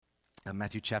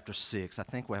Matthew chapter 6. I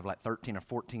think we have like 13 or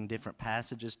 14 different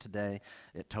passages today.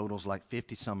 It totals like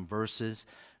 50-some verses.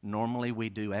 Normally we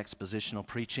do expositional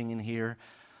preaching in here.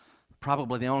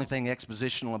 Probably the only thing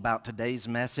expositional about today's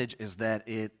message is that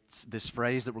this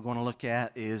phrase that we're going to look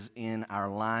at is in our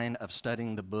line of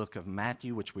studying the book of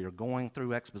Matthew, which we are going through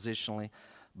expositionally.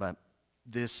 But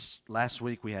this last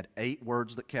week we had 8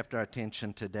 words that kept our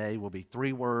attention. Today will be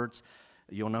 3 words.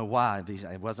 You'll know why.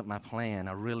 It wasn't my plan.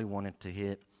 I really wanted to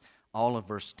hit all of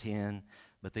verse 10,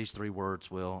 but these 3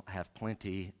 words will have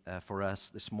plenty for us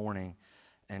this morning.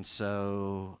 And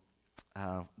so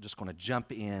I'm just going to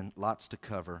jump in, lots to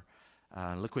cover.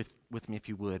 Look with me, if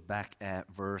you would, back at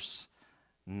verse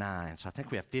 9. So I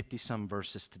think we have 50-some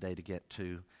verses today to get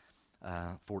to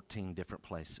 14 different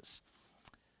places.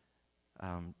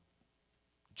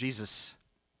 Jesus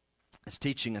is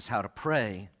teaching us how to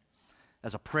pray.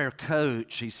 As a prayer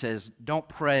coach, he says, don't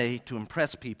pray to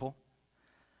impress people.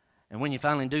 And when you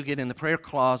finally do get in the prayer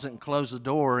closet and close the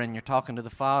door and you're talking to the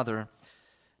Father,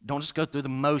 don't just go through the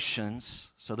motions.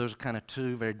 So those are kind of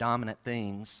 2 very dominant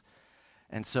things.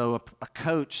 And so a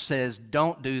coach says,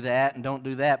 don't do that and don't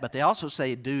do that, but they also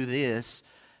say, do this.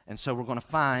 And so we're going to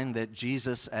find that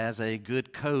Jesus, as a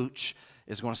good coach,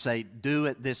 is going to say, do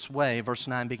it this way. Verse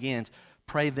 9 begins,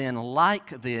 pray then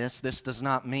like this. This does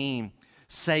not mean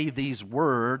say these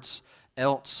words,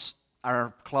 else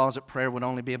our closet prayer would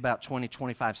only be about 20,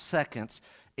 25 seconds.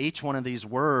 Each one of these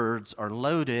words are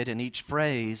loaded, and each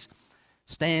phrase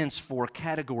stands for a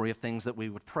category of things that we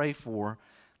would pray for.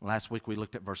 Last week we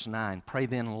looked at verse 9. Pray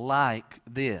then like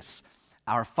this,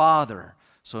 our Father.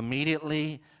 So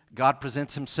immediately God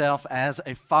presents himself as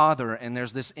a father, and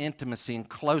there's this intimacy and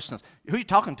closeness. Who are you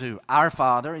talking to? Our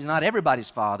Father. He's not everybody's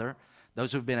father,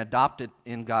 those who've been adopted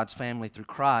in God's family through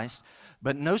Christ.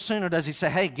 But no sooner does he say,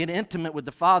 hey, get intimate with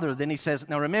the Father, than he says,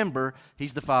 now remember,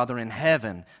 he's the Father in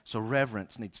heaven. So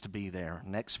reverence needs to be there.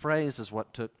 Next phrase is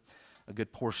what took a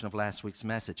good portion of last week's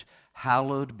message.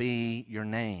 Hallowed be your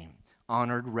name.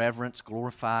 Honored, reverenced,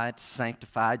 glorified,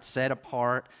 sanctified, set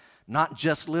apart. Not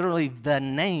just literally the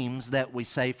names that we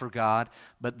say for God,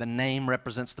 but the name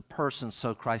represents the person.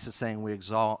 So Christ is saying we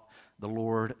exalt the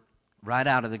Lord right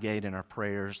out of the gate in our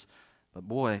prayers. But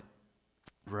boy,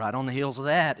 right on the heels of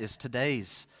that is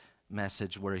today's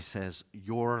message where he says,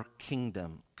 your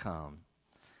kingdom come.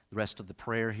 The rest of the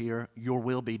prayer here, your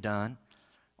will be done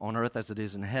on earth as it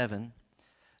is in heaven.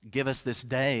 Give us this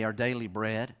day our daily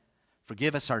bread.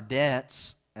 Forgive us our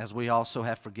debts, as we also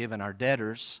have forgiven our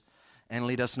debtors. And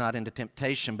lead us not into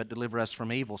temptation, but deliver us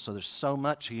from evil. So there's so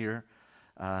much here.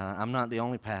 I'm not the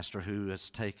only pastor who has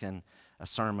taken a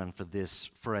sermon for this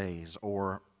phrase,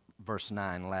 or verse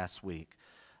 9 last week.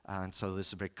 And so this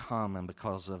is very common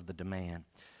because of the demand.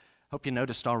 Hope you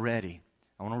noticed already.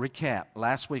 I want to recap.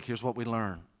 Last week, here's what we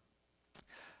learned.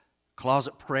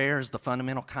 Closet prayer is the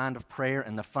fundamental kind of prayer,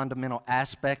 and the fundamental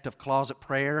aspect of closet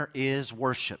prayer is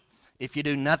worship. If you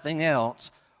do nothing else,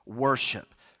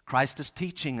 worship. Christ is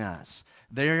teaching us.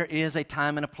 There is a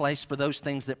time and a place for those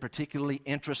things that particularly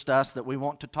interest us that we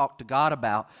want to talk to God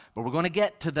about, but we're going to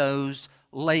get to those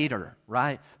later,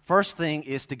 right? First thing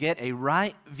is to get a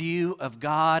right view of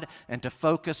God and to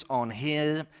focus on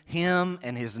Him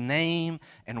and His name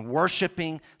and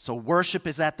worshiping. So worship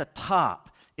is at the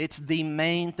top. It's the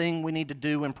main thing we need to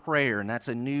do in prayer, and that's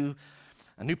a new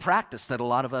practice that a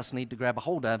lot of us need to grab a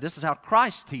hold of. This is how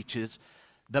Christ teaches.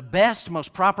 The best,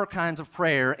 most proper kinds of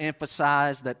prayer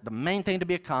emphasize that the main thing to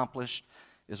be accomplished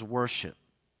is worship.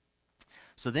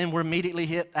 So then we're immediately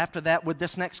hit after that with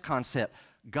this next concept.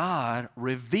 God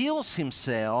reveals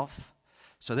Himself.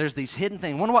 So there's these hidden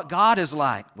things. Wonder what God is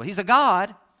like. Well, He's a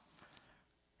God.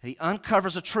 He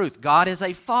uncovers a truth. God is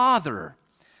a Father.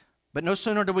 But no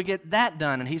sooner do we get that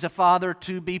done, and He's a Father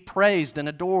to be praised and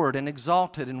adored and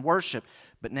exalted and worshiped.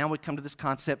 But now we come to this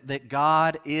concept that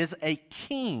God is a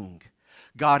King.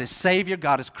 God is Savior,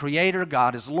 God is Creator,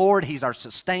 God is Lord, He's our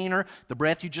sustainer. The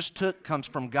breath you just took comes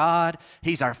from God.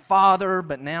 He's our Father,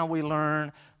 but now we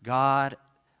learn God,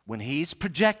 when He's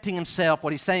projecting Himself,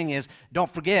 what He's saying is,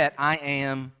 don't forget, I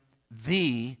am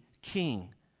the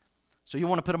King. So you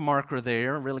want to put a marker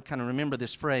there, really kind of remember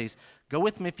this phrase. Go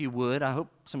with me if you would. I hope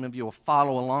some of you will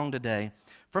follow along today.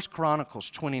 1 Chronicles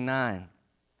 29.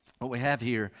 What we have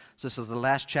here, so this is the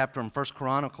last chapter in 1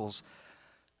 Chronicles.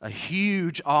 A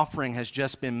huge offering has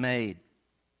just been made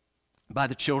by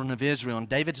the children of Israel. And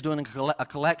David's doing a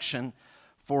collection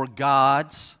for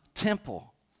God's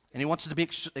temple. And he wants it to be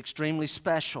extremely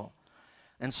special.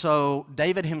 And so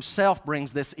David himself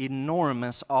brings this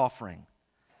enormous offering.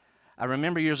 I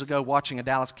remember years ago watching a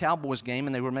Dallas Cowboys game,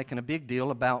 and they were making a big deal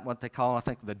about what they call, I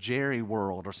think, the Jerry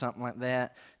World or something like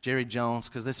that, Jerry Jones,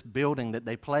 because this building that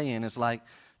they play in is like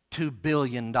 $2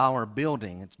 billion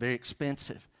building. It's very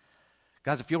expensive.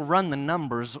 Guys, if you'll run the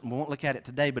numbers, we won't look at it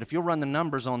today, but if you'll run the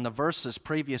numbers on the verses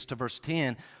previous to verse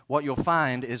 10, what you'll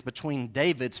find is between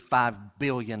David's $5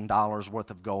 billion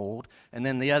worth of gold and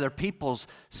then the other people's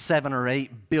 $7 or $8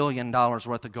 billion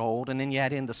worth of gold, and then you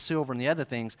add in the silver and the other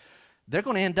things, they're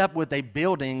going to end up with a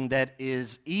building that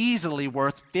is easily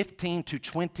worth $15 to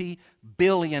 $20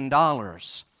 billion.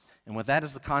 And with that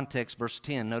as the context, verse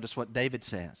 10, notice what David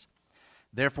says.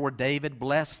 Therefore David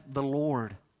blessed the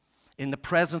Lord in the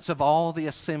presence of all the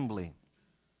assembly.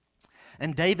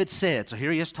 And David said, so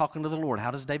here he is talking to the Lord.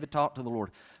 How does David talk to the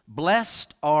Lord?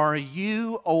 Blessed are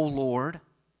you, O Lord,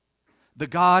 the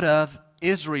God of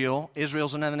Israel.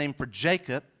 Israel's another name for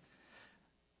Jacob.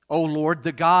 O Lord,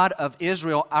 the God of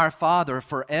Israel, our Father,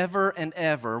 forever and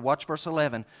ever. Watch verse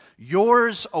 11.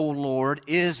 Yours, O Lord,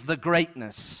 is the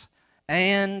greatness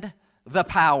and the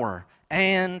power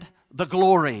and the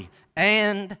glory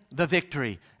and the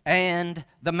victory and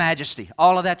the majesty.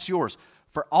 All of that's yours.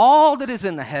 For all that is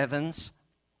in the heavens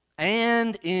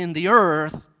and in the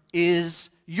earth is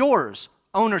yours.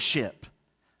 Ownership.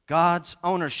 God's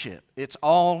ownership. It's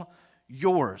all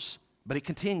yours. But it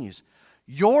continues.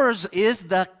 Yours is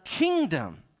the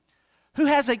kingdom. Who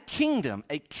has a kingdom?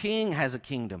 A king has a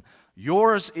kingdom.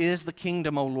 Yours is the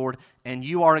kingdom, O Lord, and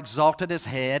you are exalted as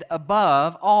head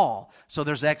above all. So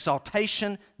there's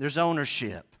exaltation, there's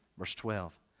ownership. Verse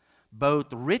 12.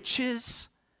 Both riches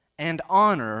and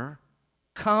honor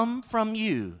come from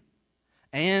you,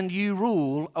 and you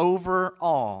rule over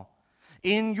all.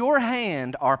 In your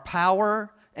hand are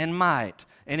power and might,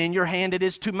 and in your hand it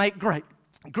is to make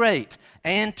great,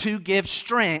 and to give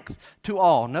strength to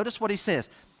all. Notice what he says.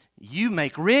 You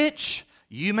make rich,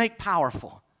 you make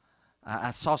powerful.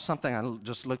 I saw something, I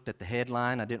just looked at the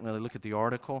headline, I didn't really look at the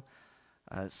article.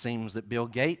 It seems that Bill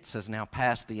Gates has now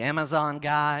passed the Amazon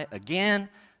guy again.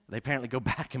 They apparently go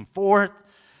back and forth.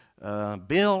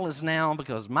 Bill is now,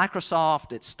 because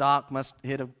Microsoft, its stock must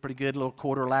hit a pretty good little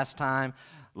quarter last time,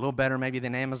 a little better maybe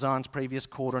than Amazon's previous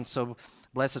quarter, and so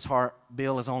bless his heart,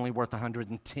 Bill is only worth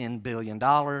 $110 billion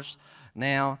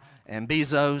now, and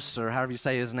Bezos, or however you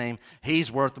say his name,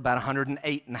 he's worth about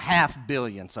 $108.5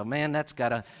 billion. So man, that's got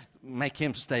to make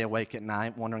him stay awake at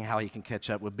night, wondering how he can catch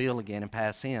up with Bill again and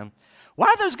pass him.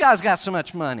 Why those guys got so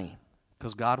much money?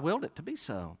 Because God willed it to be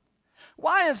so.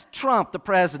 Why is Trump the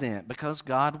president? Because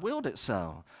God willed it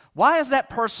so. Why is that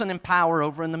person in power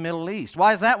over in the Middle East?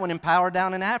 Why is that one in power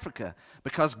down in Africa?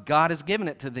 Because God has given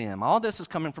it to them. All this is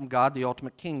coming from God, the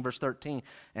ultimate King, verse 13.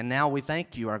 And now we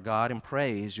thank you, our God, and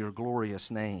praise your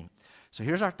glorious name. So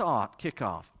here's our thought,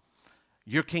 kickoff.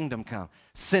 Your kingdom come.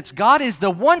 Since God is the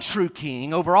one true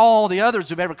King over all the others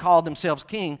who've ever called themselves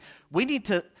King, we need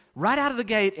to, right out of the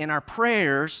gate in our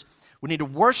prayers, we need to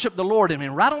worship the Lord.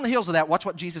 And right on the heels of that, watch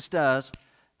what Jesus does.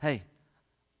 Hey,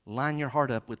 line your heart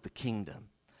up with the kingdom.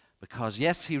 Because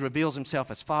yes, he reveals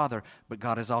himself as Father, but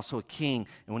God is also a King.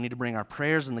 And we need to bring our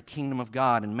prayers in the kingdom of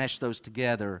God and mesh those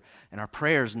together. And our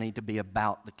prayers need to be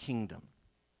about the kingdom.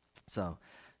 So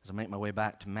as I make my way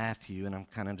back to Matthew, and I'm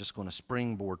kind of just going to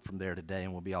springboard from there today,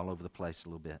 and we'll be all over the place a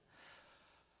little bit.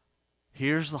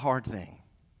 Here's the hard thing,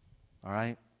 all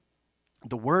right?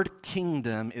 The word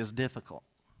kingdom is difficult.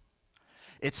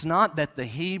 It's not that the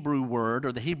Hebrew word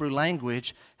or the Hebrew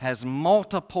language has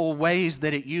multiple ways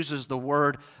that it uses the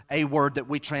word, a word that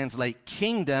we translate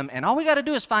kingdom, and all we got to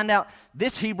do is find out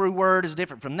this Hebrew word is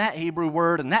different from that Hebrew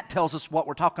word, and that tells us what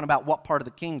we're talking about, what part of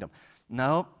the kingdom.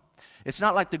 No, it's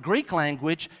not like the Greek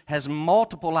language has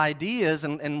multiple ideas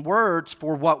and words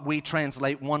for what we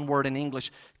translate one word in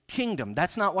English, kingdom.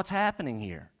 That's not what's happening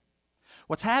here.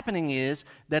 What's happening is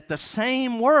that the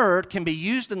same word can be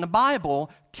used in the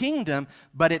Bible, kingdom,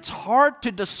 but it's hard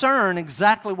to discern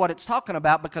exactly what it's talking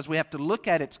about because we have to look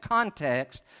at its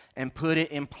context and put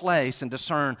it in place and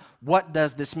discern what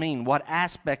does this mean, what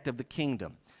aspect of the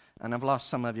kingdom. And I've lost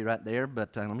some of you right there,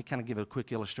 but let me kind of give a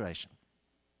quick illustration.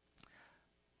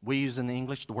 We use in the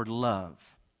English the word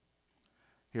love.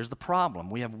 Here's the problem.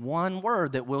 We have one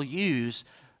word that we'll use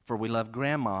for we love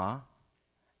grandma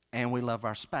and we love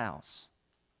our spouse.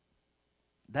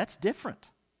 That's different.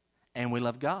 And we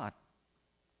love God.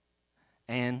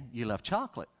 And you love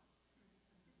chocolate.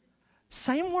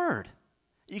 Same word.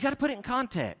 You got to put it in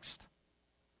context.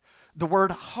 The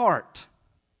word heart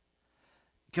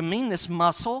can mean this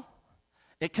muscle.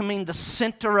 It can mean the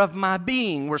center of my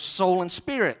being where soul and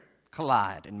spirit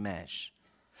collide and mesh.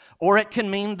 Or it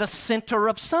can mean the center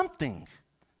of something,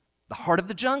 the heart of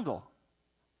the jungle.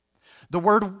 The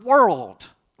word world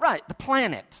Right, the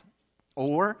planet.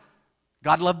 Or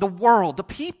God loved the world, the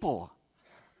people.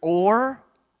 Or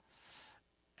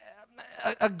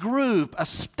a group, a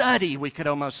study, we could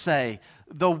almost say.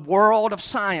 The world of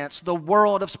science, the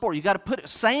world of sport. You got to put it,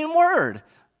 same word.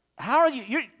 How are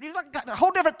you? You got a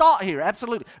whole different thought here,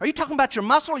 absolutely. Are you talking about your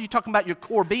muscle or are you talking about your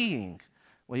core being?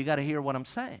 Well, you got to hear what I'm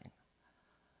saying.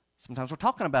 Sometimes we're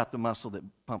talking about the muscle that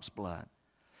pumps blood.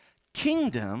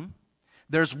 Kingdom,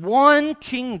 there's one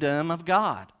kingdom of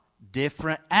God,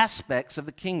 different aspects of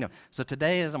the kingdom. So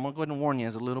today, as I'm going to go ahead and warn you,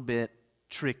 is a little bit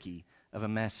tricky of a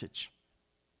message.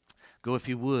 Go, if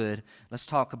you would, let's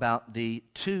talk about the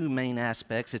two main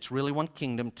aspects. It's really one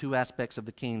kingdom, two aspects of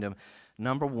the kingdom.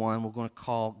 Number one, we're going to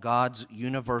call God's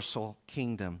universal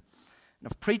kingdom. And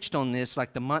I've preached on this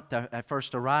like the month I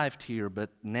first arrived here, but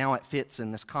now it fits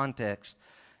in this context,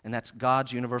 and that's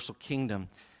God's universal kingdom.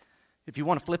 If you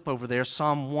want to flip over there,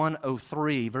 Psalm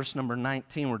 103, verse number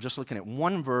 19, we're just looking at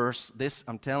one verse. This,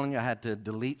 I'm telling you, I had to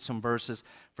delete some verses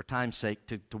for time's sake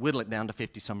to whittle it down to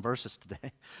 50-some verses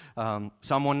today.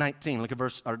 Psalm 119, look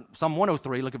at Psalm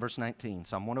 103, look at verse 19.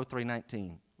 Psalm 103,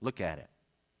 19, look at it.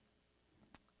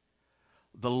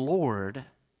 The Lord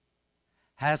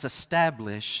has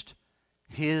established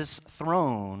His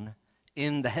throne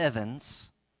in the heavens,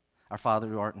 our Father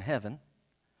who art in heaven.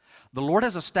 The Lord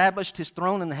has established His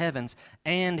throne in the heavens,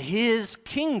 and His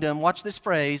kingdom, watch this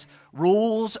phrase,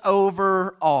 rules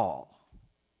over all.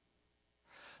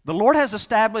 The Lord has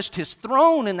established His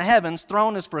throne in the heavens.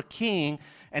 Throne is for a king.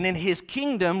 And in His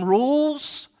kingdom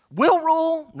rules, will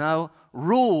rule? No,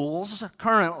 rules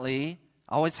currently,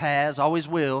 always has, always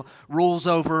will, rules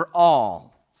over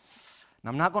all. Now,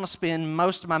 I'm not going to spend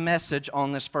most of my message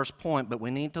on this first point, but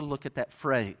we need to look at that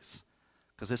phrase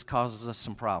because this causes us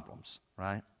some problems,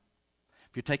 right?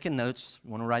 If you're taking notes,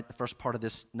 you want to write the first part of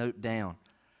this note down.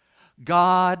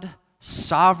 God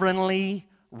sovereignly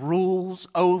rules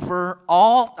over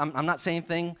all. I'm not saying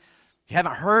anything you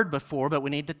haven't heard before, but we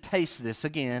need to taste this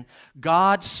again.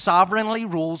 God sovereignly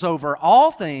rules over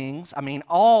all things,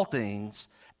 all things,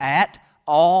 at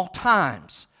all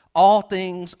times. All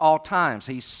things, all times.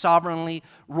 He sovereignly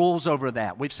rules over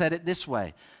that. We've said it this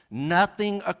way.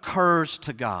 Nothing occurs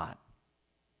to God.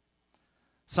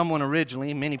 Someone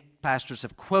originally, many pastors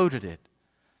have quoted it.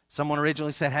 Someone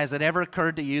originally said, has it ever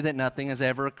occurred to you that nothing has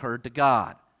ever occurred to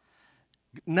God?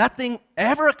 Nothing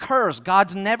ever occurs.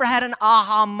 God's never had an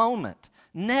aha moment.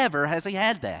 Never has He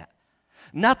had that.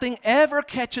 Nothing ever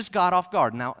catches God off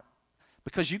guard. Now,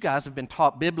 because you guys have been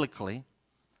taught biblically,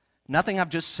 nothing I've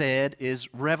just said is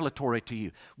revelatory to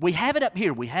you. We have it up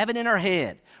here. We have it in our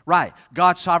head. Right.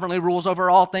 God sovereignly rules over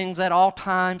all things at all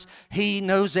times. He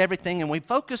knows everything, and we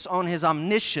focus on His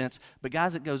omniscience. But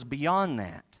guys, it goes beyond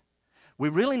that. We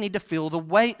really need to feel the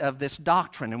weight of this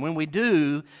doctrine. And when we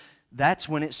do, that's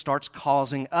when it starts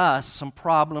causing us some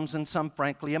problems and some,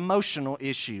 frankly, emotional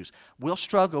issues. We'll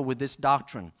struggle with this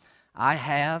doctrine. I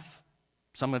have.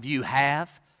 Some of you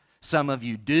have. Some of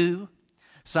you do.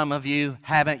 Some of you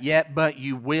haven't yet, but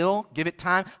you will. Give it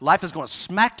time. Life is going to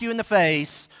smack you in the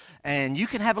face, and you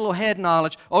can have a little head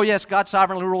knowledge. Oh, yes, God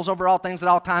sovereignly rules over all things at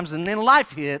all times, and then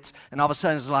life hits, and all of a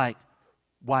sudden it's like,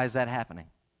 why is that happening?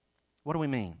 What do we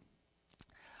mean?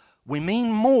 We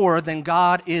mean more than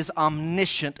God is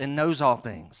omniscient and knows all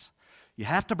things. You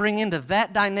have to bring into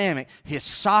that dynamic His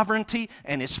sovereignty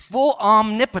and His full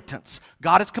omnipotence.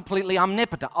 God is completely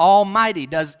omnipotent, almighty,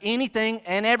 does anything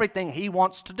and everything He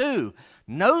wants to do.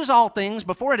 Knows all things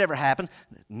before it ever happens.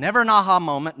 Never an aha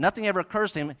moment. Nothing ever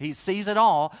occurs to Him. He sees it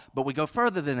all, but we go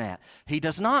further than that. He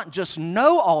does not just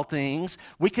know all things.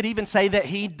 We could even say that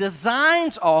He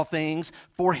designs all things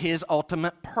for His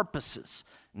ultimate purposes.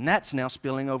 And that's now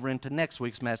spilling over into next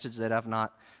week's message that I've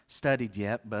not studied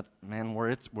yet, but man, where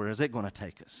is it going to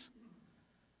take us?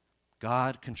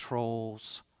 God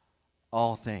controls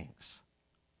all things.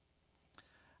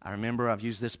 I remember I've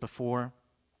used this before.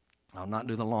 I'll not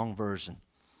do the long version.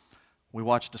 We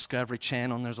watch Discovery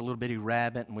Channel, and there's a little bitty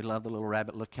rabbit, and we love the little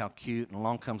rabbit. Look how cute. And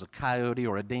along comes a coyote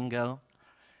or a dingo,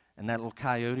 and that little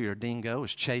coyote or dingo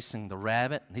is chasing the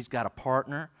rabbit, and he's got a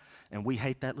partner. And we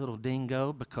hate that little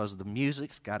dingo because the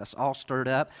music's got us all stirred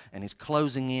up, and he's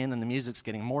closing in, and the music's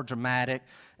getting more dramatic.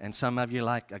 And some of you are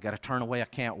like, I got to turn away, I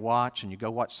can't watch. And you go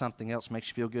watch something else, makes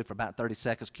you feel good for about 30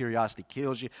 seconds. Curiosity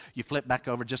kills you. You flip back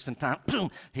over just in time.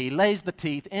 Boom! He lays the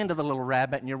teeth into the little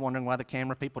rabbit, and you're wondering why the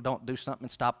camera people don't do something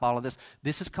and stop all of this.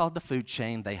 This is called the food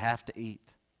chain. They have to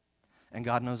eat. And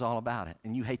God knows all about it.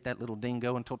 And you hate that little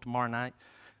dingo until tomorrow night.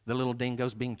 The little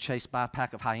dingo's being chased by a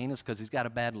pack of hyenas because he's got a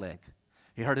bad leg.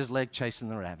 He hurt his leg chasing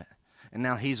the rabbit. And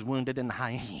now he's wounded in the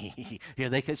hyena. Here,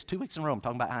 it's 2 weeks in a row. I'm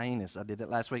talking about hyenas. I did that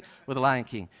last week with the Lion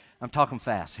King. I'm talking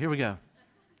fast. Here we go.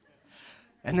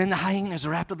 And then the hyenas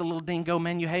are after the little dingo.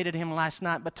 Man, you hated him last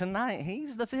night, but tonight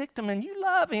he's the victim and you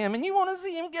love him and you want to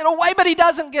see him get away, but he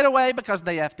doesn't get away because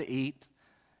they have to eat.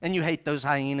 And you hate those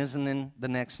hyenas, and then the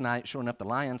next night, sure enough, the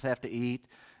lions have to eat,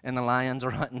 and the lions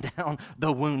are hunting down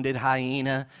the wounded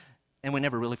hyena. And we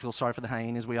never really feel sorry for the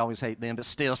hyenas. We always hate them, but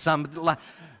still,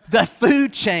 the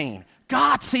food chain.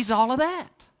 God sees all of that.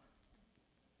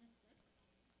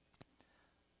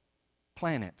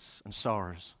 Planets and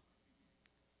stars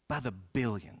by the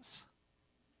billions.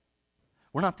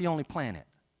 We're not the only planet.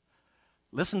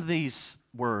 Listen to these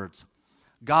words.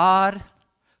 God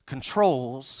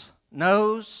controls,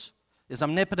 knows, is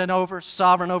omnipotent over,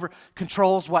 sovereign over,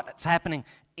 controls what's happening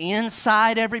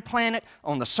inside every planet,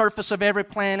 on the surface of every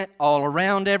planet, all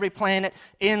around every planet,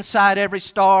 inside every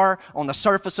star, on the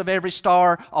surface of every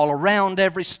star, all around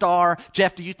every star.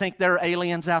 Jeff, do you think there are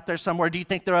aliens out there somewhere? Do you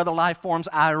think there are other life forms?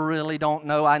 I really don't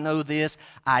know. I know this.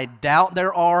 I doubt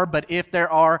there are, but if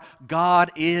there are, God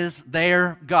is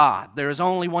their God. There is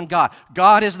only one God.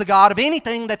 God is the God of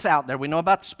anything that's out there. We know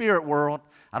about the spirit world.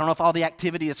 I don't know if all the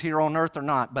activity is here on earth or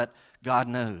not, but God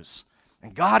knows.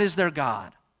 And God is their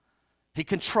God. He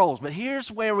controls. But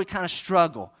here's where we kind of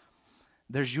struggle.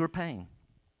 There's your pain,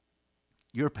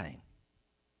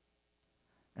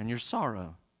 and your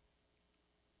sorrow,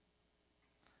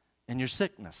 and your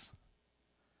sickness.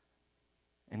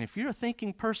 And if you're a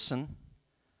thinking person,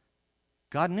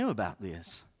 God knew about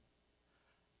this.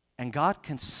 And God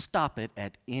can stop it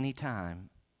at any time.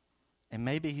 And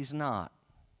maybe He's not.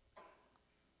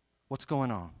 What's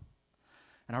going on?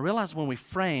 And I realize when we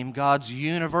frame God's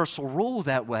universal rule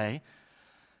that way,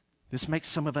 this makes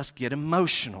some of us get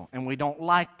emotional, and we don't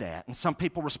like that. And some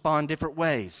people respond different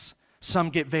ways. Some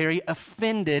get very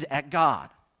offended at God.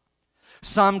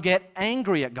 Some get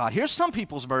angry at God. Here's some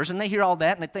people's version. They hear all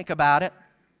that and they think about it.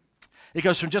 It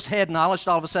goes from just head knowledge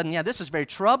to all of a sudden, yeah, this is very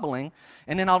troubling.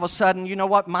 And then all of a sudden, you know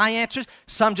what my answer is?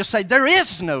 Some just say, there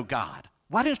is no God.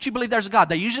 Why don't you believe there's a God?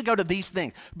 They usually go to these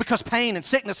things. Because pain and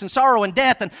sickness and sorrow and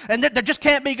death and there just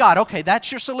can't be God. Okay,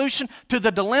 that's your solution to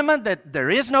the dilemma that there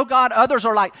is no God. Others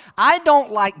are like, I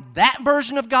don't like that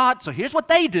version of God. So here's what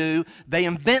they do. They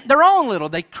invent their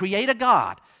own they create a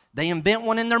God. They invent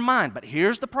one in their mind. But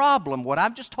here's the problem. What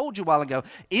I've just told you a while ago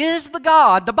is the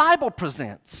God the Bible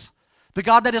presents. The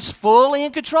God that is fully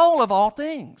in control of all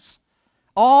things.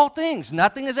 All things.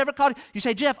 Nothing is ever caught. You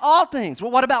say, Jeff, all things.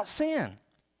 Well, what about sin?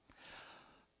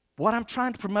 What I'm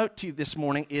trying to promote to you this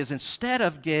morning is instead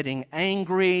of getting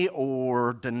angry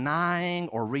or denying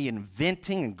or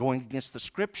reinventing and going against the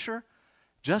Scripture,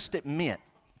 just admit,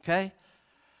 okay,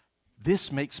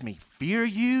 this makes me fear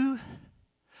you.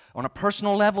 On a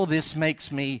personal level, this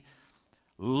makes me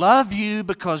love you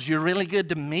because you're really good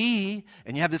to me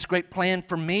and you have this great plan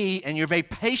for me and you're very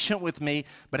patient with me.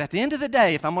 But at the end of the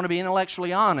day, if I'm going to be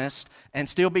intellectually honest and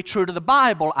still be true to the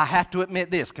Bible, I have to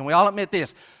admit this. Can we all admit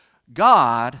this?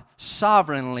 God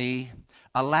sovereignly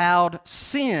allowed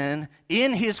sin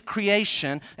in His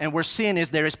creation, and where sin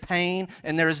is, there is pain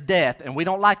and there is death, and we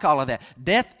don't like all of that.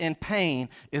 Death and pain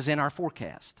is in our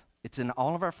forecast. It's in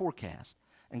all of our forecast,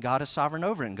 and God is sovereign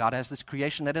over it, and God has this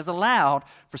creation that is allowed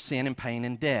for sin and pain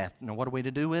and death. Now, what are we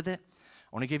to do with it? I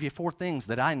want to give you 4 things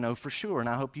that I know for sure, and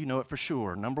I hope you know it for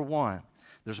sure. Number 1,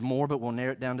 there's more, but we'll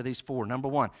narrow it down to these 4. Number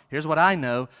 1, here's what I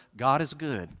know. God is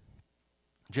good.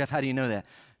 Jeff, how do you know that?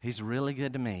 He's really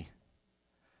good to me.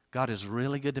 God is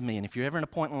really good to me. And if you're ever in a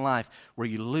point in life where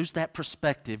you lose that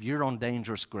perspective, you're on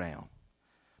dangerous ground.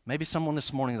 Maybe someone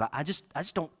this morning is like, I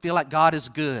just don't feel like God is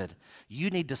good. You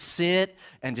need to sit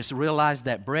and just realize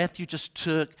that breath you just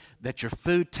took, that your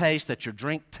food tastes, that your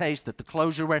drink tastes, that the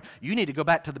clothes you're wearing. You need to go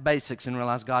back to the basics and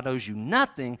realize God owes you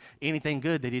nothing. Anything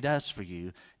good that He does for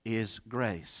you is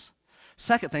grace.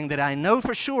 Second thing that I know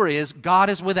for sure is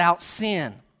God is without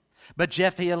sin. But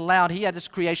Jeff, He had this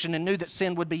creation and knew that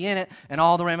sin would be in it and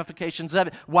all the ramifications of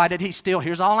it. Why did He still?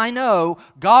 Here's all I know.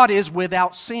 God is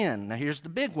without sin. Now here's the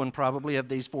big one probably of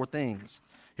these 4 things.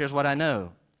 Here's what I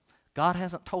know. God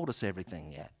hasn't told us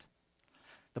everything yet.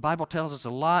 The Bible tells us a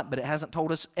lot, but it hasn't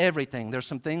told us everything. There's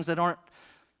some things that aren't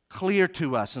clear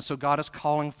to us, and so God is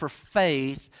calling for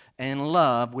faith and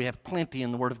love. We have plenty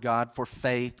in the Word of God for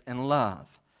faith and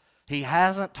love. He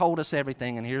hasn't told us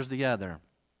everything, and here's the other.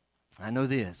 I know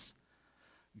this.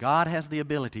 God has the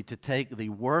ability to take the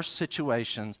worst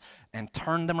situations and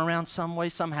turn them around some way,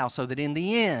 somehow, so that in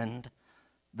the end,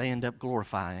 they end up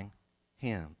glorifying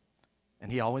Him.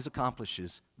 And He always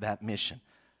accomplishes that mission,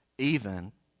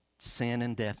 even sin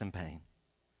and death and pain.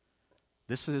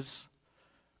 This is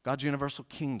God's universal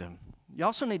kingdom. You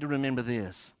also need to remember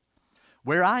this.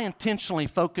 Where I intentionally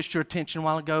focused your attention a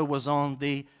while ago was on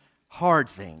the hard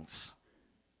things.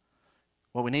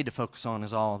 What we need to focus on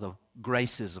is all the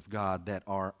graces of God that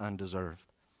are undeserved.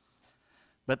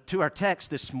 But to our text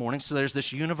this morning, so there's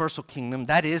this universal kingdom.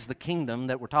 That is the kingdom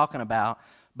that we're talking about.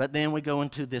 But then we go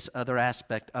into this other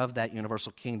aspect of that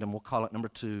universal kingdom. We'll call it number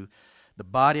 2. The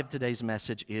body of today's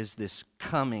message is this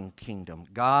coming kingdom.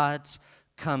 God's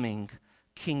coming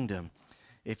kingdom.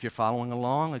 If you're following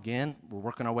along, again, we're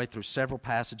working our way through several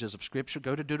passages of Scripture.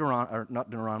 Go to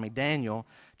Daniel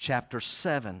chapter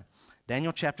 7.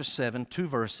 Daniel chapter 7, 2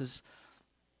 verses.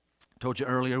 I told you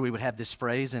earlier we would have this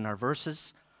phrase in our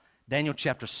verses. Daniel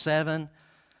chapter 7.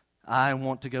 I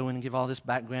want to go in and give all this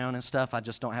background and stuff. I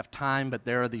just don't have time, but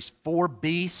there are these 4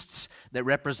 beasts that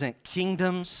represent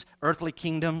kingdoms, earthly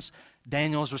kingdoms.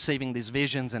 Daniel's receiving these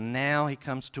visions, and now he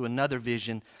comes to another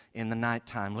vision in the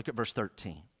nighttime. Look at verse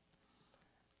 13.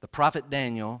 The prophet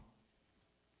Daniel,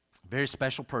 very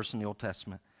special person in the Old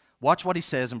Testament. Watch what he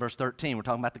says in verse 13. We're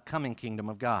talking about the coming kingdom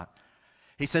of God.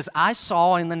 He says, I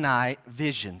saw in the night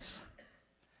visions,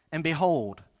 and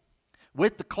behold,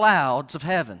 with the clouds of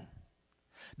heaven,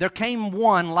 there came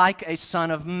one like a son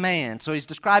of man. So he's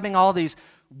describing all these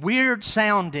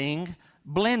weird-sounding,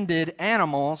 blended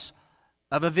animals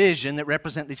of a vision that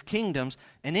represent these kingdoms.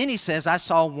 And then he says, I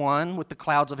saw one with the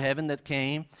clouds of heaven that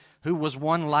came, who was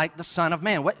one like the Son of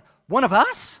Man. What? One of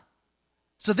us?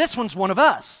 So this one's one of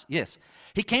us. Yes.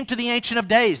 He came to the Ancient of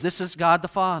Days. This is God the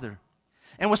Father.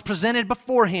 And was presented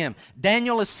before him.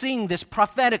 Daniel is seeing this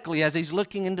prophetically as he's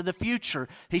looking into the future.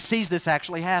 He sees this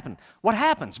actually happen. What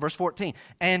happens? Verse 14.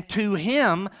 And to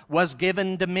him was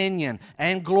given dominion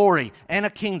and glory and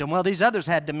a kingdom. Well, these others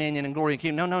had dominion and glory and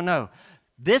kingdom. No.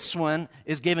 This one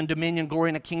is given dominion, glory,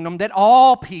 and a kingdom that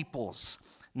all peoples,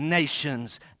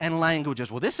 nations, and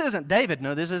languages. Well, this isn't David.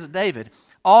 No, this isn't David.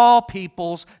 All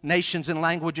peoples, nations, and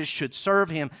languages should serve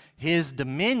him. His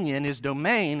dominion, his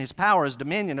domain, his power, his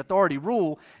dominion, authority,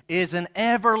 rule is an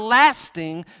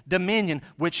everlasting dominion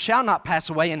which shall not pass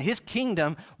away, and his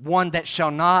kingdom one that shall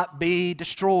not be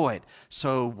destroyed.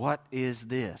 So what is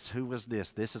this? Who is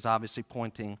this? This is obviously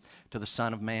pointing to the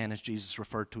Son of Man as Jesus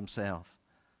referred to himself.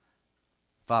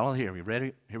 Follow here. You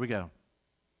ready? Here we go.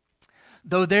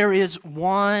 Though there is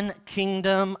one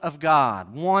kingdom of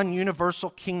God, one universal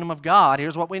kingdom of God,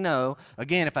 here's what we know.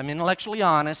 Again, if I'm intellectually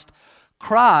honest,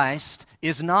 Christ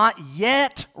is not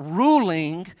yet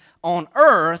ruling on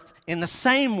earth in the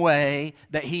same way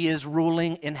that he is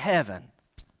ruling in heaven.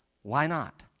 Why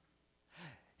not?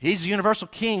 He's a universal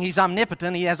king. He's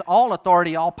omnipotent. He has all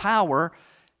authority, all power.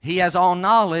 He has all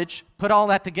knowledge. Put all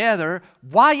that together.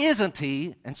 Why isn't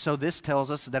he? And so this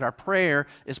tells us that our prayer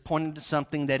is pointing to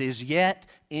something that is yet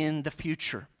in the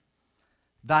future.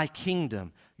 Thy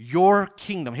kingdom, your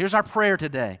kingdom. Here's our prayer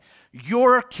today.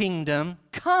 Your kingdom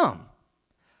come.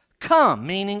 Come,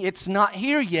 meaning it's not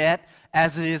here yet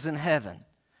as it is in heaven.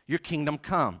 Your kingdom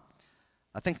come.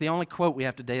 I think the only quote we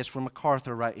have today is from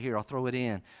MacArthur right here. I'll throw it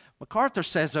in. MacArthur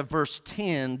says of verse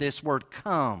 10, this word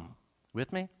come.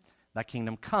 With me? Thy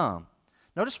kingdom come.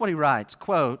 Notice what he writes,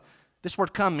 quote, this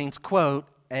word come means, quote,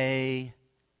 a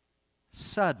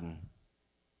sudden,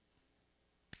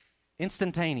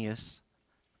 instantaneous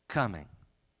coming.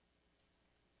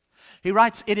 He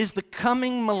writes, it is the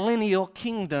coming millennial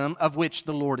kingdom of which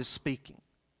the Lord is speaking.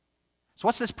 So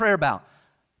what's this prayer about?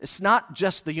 It's not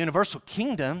just the universal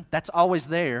kingdom, that's always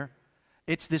there.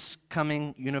 It's this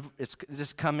coming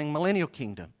millennial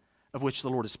kingdom of which the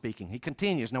Lord is speaking. He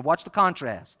continues. Now watch the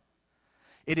contrast.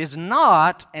 It is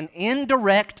not an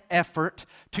indirect effort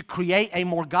to create a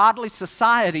more godly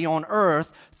society on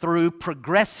earth through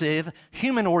progressive,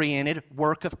 human-oriented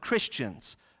work of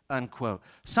Christians, unquote.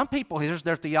 Some people, here's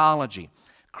their theology.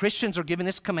 Christians are given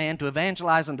this command to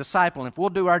evangelize and disciple, and if we'll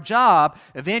do our job,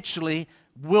 eventually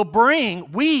we will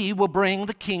bring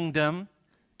the kingdom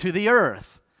to the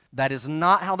earth. That is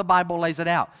not how the Bible lays it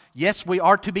out. Yes, we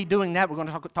are to be doing that. We're going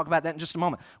to talk about that in just a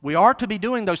moment. We are to be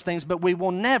doing those things, but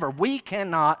we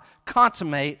cannot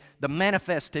consummate the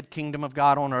manifested kingdom of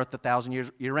God on earth, the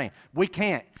 1,000-year reign. We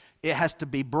can't. It has to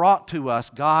be brought to us.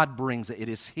 God brings it. It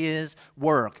is his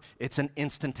work. It's an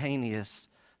instantaneous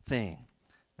thing.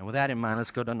 And with that in mind,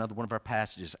 let's go to another one of our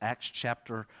passages, Acts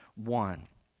chapter 1.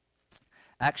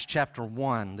 Acts chapter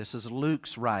 1. This is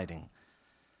Luke's writing.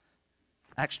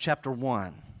 Acts chapter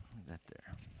 1.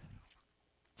 There.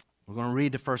 We're going to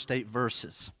read the first 8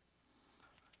 verses.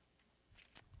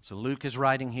 So Luke is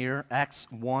writing here, Acts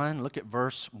 1, look at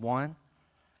verse 1.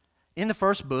 In the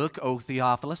first book, O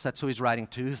Theophilus, that's who he's writing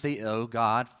to, Theo,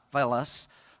 God, Philos,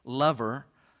 lover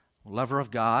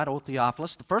of God, O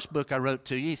Theophilus. The first book I wrote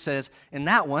to you, he says, in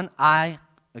that one,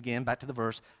 again, back to the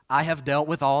verse, I have dealt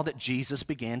with all that Jesus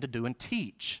began to do and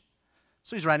teach.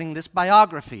 So he's writing this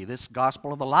biography, this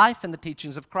gospel of the life and the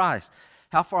teachings of Christ.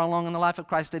 How far along in the life of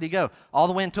Christ did he go? All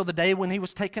the way until the day when he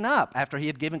was taken up, after he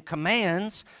had given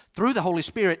commands through the Holy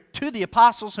Spirit to the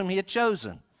apostles whom he had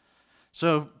chosen.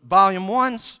 So volume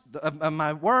 1 of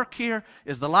my work here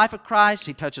is the life of Christ.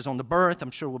 He touches on the birth.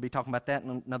 I'm sure we'll be talking about that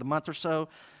in another month or so.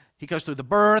 He goes through the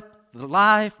birth, the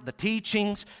life, the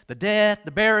teachings, the death,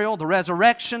 the burial, the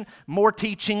resurrection, more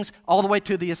teachings, all the way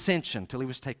to the ascension, till he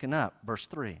was taken up. Verse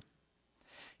 3.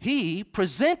 He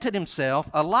presented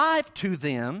himself alive to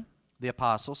them, the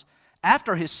apostles,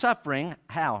 after his suffering.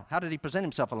 How? How did he present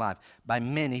himself alive? By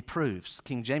many proofs.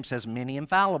 King James says many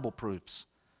infallible proofs.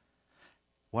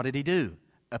 What did he do?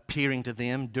 Appearing to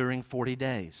them during 40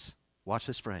 days. Watch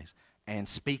this phrase. And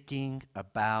speaking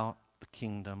about the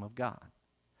kingdom of God.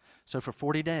 So for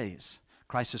 40 days,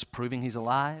 Christ is proving he's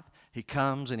alive. He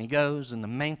comes and he goes, and the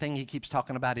main thing he keeps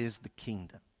talking about is the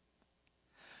kingdom.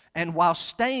 And while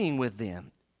staying with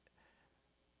them,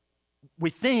 we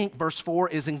think verse 4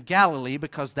 is in Galilee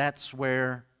because that's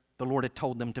where the Lord had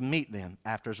told them to meet them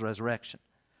after his resurrection.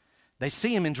 They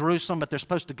see him in Jerusalem, but they're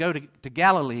supposed to go to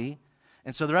Galilee,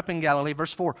 and so they're up in Galilee.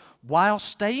 Verse 4, while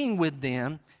staying with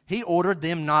them, he ordered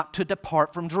them not to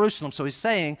depart from Jerusalem. So he's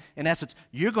saying, in essence,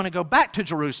 you're going to go back to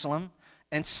Jerusalem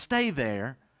and stay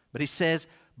there. But he says,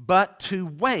 but to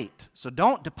wait. So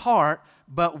don't depart,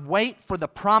 but wait for the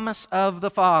promise of the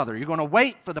Father. You're going to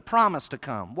wait for the promise to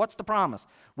come. What's the promise?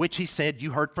 Which he said,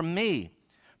 you heard from me.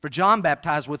 For John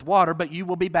baptized with water, but you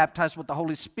will be baptized with the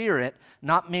Holy Spirit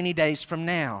not many days from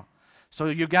now. So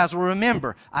you guys will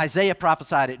remember, Isaiah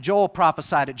prophesied it, Joel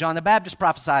prophesied it, John the Baptist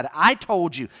prophesied it. I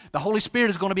told you, the Holy Spirit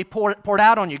is going to be poured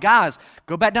out on you. Guys,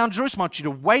 go back down to Jerusalem. I want you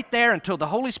to wait there until the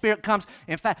Holy Spirit comes.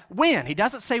 In fact, when? He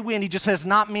doesn't say when. He just says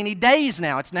not many days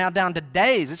now. It's now down to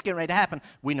days. It's getting ready to happen.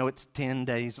 We know it's 10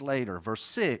 days later. Verse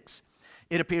 6.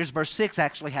 It appears verse 6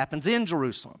 actually happens in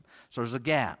Jerusalem. So there's a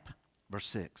gap. Verse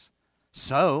 6.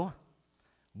 So,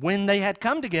 when they had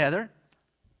come together,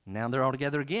 now they're all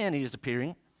together again, he is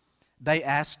appearing. They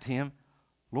asked him,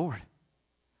 Lord,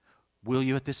 will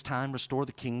you at this time restore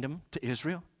the kingdom to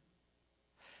Israel?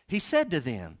 He said to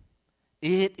them,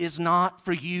 it is not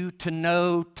for you to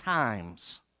know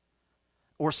times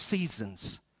or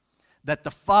seasons that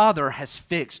the Father has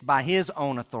fixed by his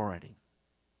own authority.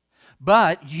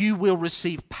 But you will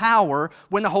receive power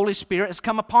when the Holy Spirit has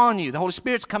come upon you. The Holy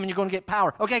Spirit's coming, you're going to get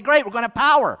power. Okay, great, we're going to have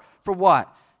power. For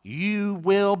what? You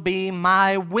will be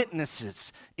my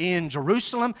witnesses in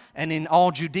Jerusalem and in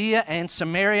all Judea and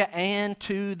Samaria and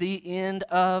to the end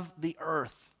of the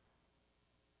earth.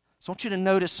 So I want you to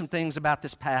notice some things about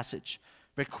this passage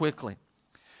very quickly.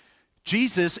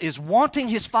 Jesus is wanting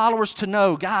his followers to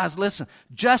know, guys, listen,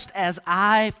 just as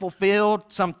I fulfilled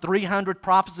some 300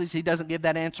 prophecies, he doesn't give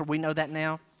that answer, we know that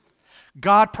now.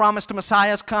 God promised a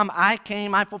Messiah's come. I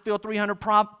came. I fulfilled 300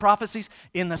 prophecies.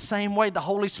 In the same way, the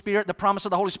Holy Spirit, the promise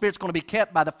of the Holy Spirit is going to be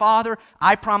kept by the Father.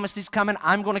 I promised he's coming.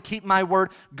 I'm going to keep my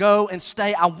word. Go and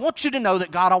stay. I want you to know that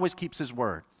God always keeps his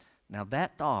word. Now,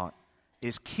 that thought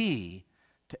is key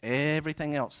to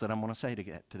everything else that I'm going to say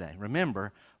today.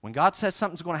 Remember, when God says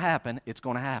something's going to happen, it's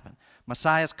going to happen.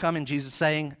 Messiah's coming. Jesus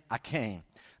saying, I came.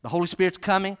 The Holy Spirit's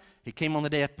coming. He came on the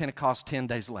day of Pentecost 10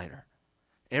 days later.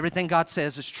 Everything God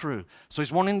says is true. So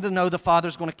he's wanting to know the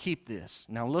Father's going to keep this.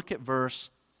 Now look at verse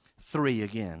 3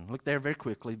 again. Look there very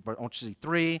quickly. I want you to see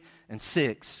 3 and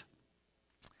 6.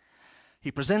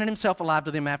 He presented himself alive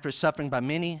to them after his suffering by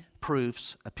many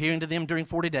proofs, appearing to them during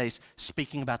 40 days,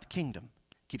 speaking about the kingdom.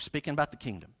 Keep speaking about the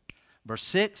kingdom. Verse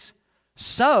 6.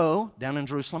 So, down in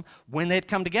Jerusalem, when they had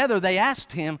come together, they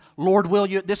asked him, Lord, will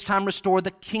you at this time restore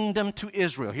the kingdom to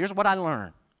Israel? Here's what I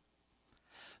learned.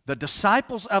 The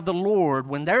disciples of the Lord,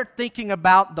 when they're thinking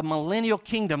about the millennial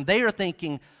kingdom, they are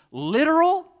thinking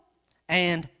literal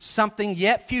and something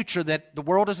yet future that the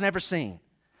world has never seen.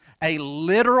 A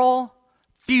literal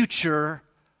future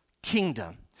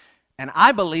kingdom. And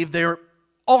I believe they're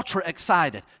ultra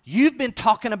excited. You've been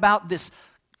talking about this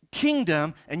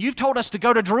kingdom, and you've told us to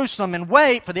go to Jerusalem and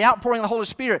wait for the outpouring of the Holy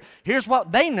Spirit. Here's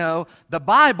what they know. The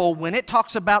Bible, when it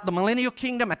talks about the millennial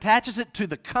kingdom, attaches it to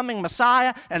the coming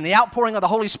Messiah and the outpouring of the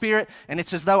Holy Spirit, and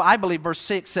it's as though, I believe verse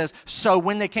 6 says, so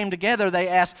when they came together, they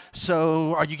asked,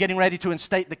 so are you getting ready to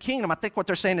instate the kingdom? I think what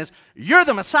they're saying is, you're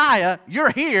the Messiah,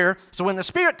 you're here, so when the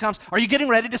Spirit comes, are you getting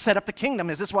ready to set up the kingdom?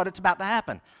 Is this what it's about to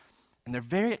happen? And they're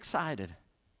very excited,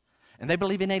 and they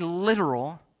believe in a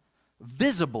literal,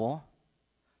 visible,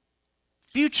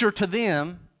 future to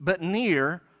them, but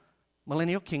near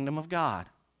millennial kingdom of God.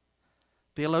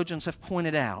 Theologians have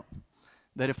pointed out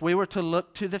that if we were to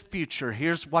look to the future,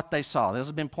 here's what they saw. This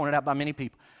has been pointed out by many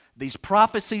people. These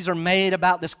prophecies are made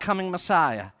about this coming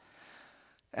Messiah.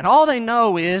 And all they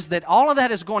know is that all of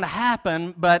that is going to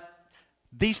happen, but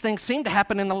these things seem to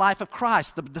happen in the life of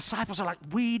Christ. The disciples are like,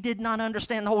 we did not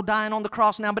understand the whole dying on the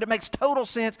cross now, but it makes total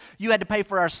sense. You had to pay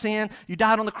for our sin. You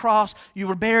died on the cross. You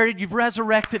were buried. You've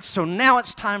resurrected. So now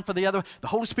it's time for the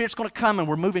Holy Spirit's going to come, and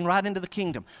we're moving right into the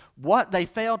kingdom. What they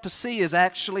failed to see is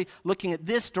actually looking at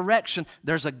this direction.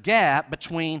 There's a gap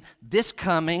between this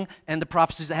coming and the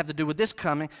prophecies that have to do with this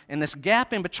coming, and this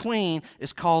gap in between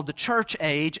is called the church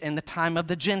age and the time of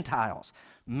the Gentiles.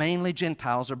 Mainly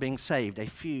Gentiles are being saved, a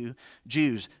few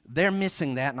Jews. They're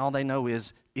missing that, and all they know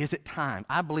is it time?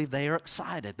 I believe they are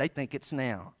excited. They think it's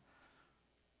now.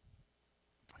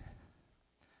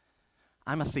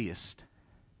 I'm a theist.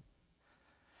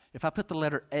 If I put the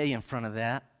letter A in front of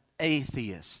that,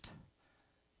 atheist,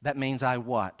 that means I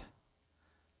what?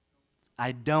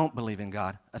 I don't believe in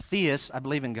God. A theist, I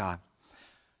believe in God.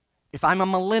 If I'm a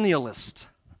millennialist,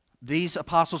 these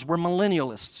apostles were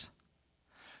millennialists.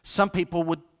 Some people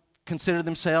would consider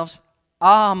themselves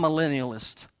a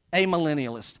millennialist.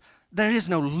 There is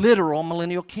no literal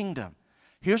millennial kingdom.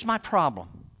 Here's my problem.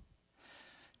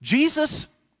 Jesus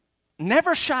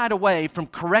never shied away from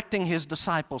correcting his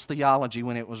disciples' theology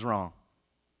when it was wrong.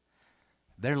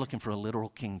 They're looking for a literal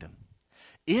kingdom.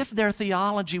 If their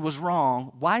theology was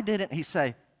wrong, why didn't he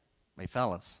say, hey,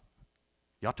 fellas,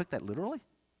 y'all took that literally?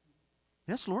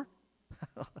 Yes, Lord.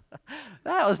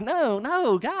 That was,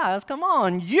 no, guys, come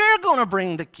on. You're going to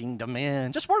bring the kingdom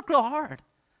in. Just work real hard.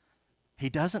 He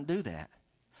doesn't do that.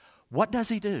 What does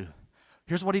he do?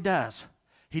 Here's what he does.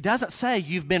 He doesn't say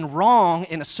you've been wrong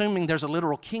in assuming there's a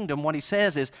literal kingdom. What he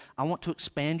says is, I want to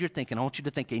expand your thinking. I want you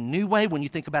to think a new way when you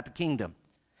think about the kingdom.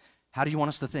 How do you want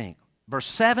us to think? Verse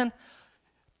 7,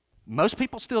 most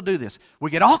people still do this. We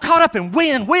get all caught up in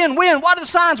win. What are the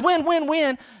signs?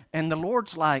 Win. And the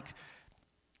Lord's like,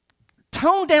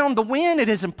 tone down the win. It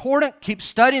is important. Keep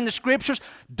studying the scriptures.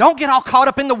 Don't get all caught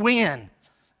up in the win.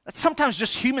 That's sometimes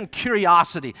just human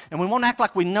curiosity, and we want to act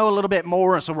like we know a little bit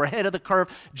more, and so we're ahead of the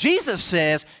curve. Jesus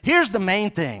says, here's the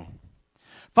main thing.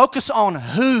 Focus on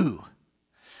who.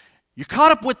 You're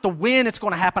caught up with the when it's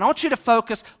going to happen. I want you to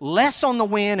focus less on the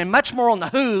when and much more on the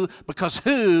who, because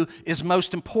who is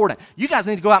most important. You guys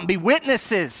need to go out and be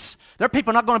witnesses. There are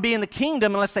people not going to be in the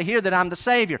kingdom unless they hear that I'm the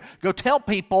Savior. Go tell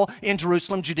people in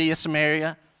Jerusalem, Judea,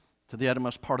 Samaria, to the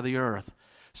uttermost part of the earth.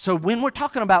 So when we're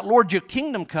talking about, Lord, your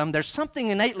kingdom come, there's something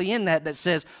innately in that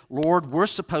says, Lord, we're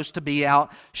supposed to be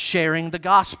out sharing the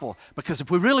gospel. Because if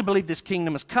we really believe this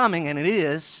kingdom is coming, and it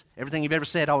is, everything you've ever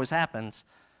said always happens,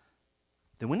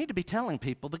 then we need to be telling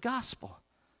people the gospel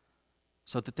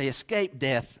so that they escape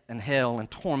death and hell and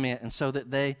torment, and so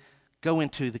that they go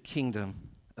into the kingdom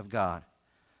of God.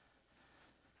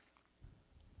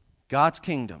 God's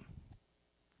kingdom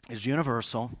is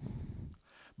universal,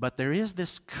 but there is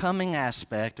this coming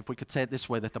aspect, if we could say it this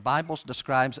way, that the Bible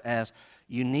describes as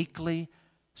uniquely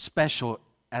special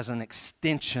as an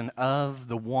extension of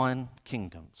the one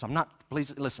kingdom. So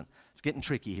please listen, it's getting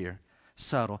tricky here,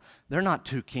 subtle. There are not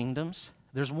two kingdoms.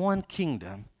 There's one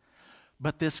kingdom,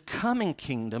 but this coming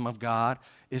kingdom of God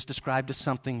is described as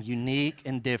something unique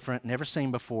and different, never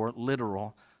seen before,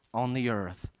 literal, on the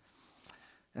earth.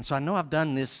 And so I know I've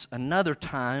done this another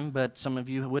time, but some of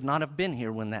you would not have been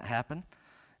here when that happened.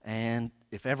 And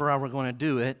if ever I were going to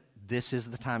do it, this is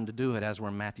the time to do it, as we're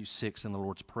in Matthew 6 in the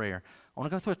Lord's Prayer. I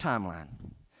want to go through a timeline,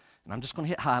 and I'm just going to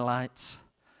hit highlights,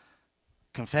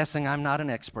 confessing I'm not an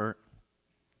expert.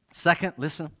 Second,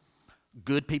 listen,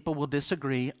 good people will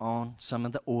disagree on some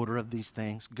of the order of these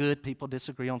things. Good people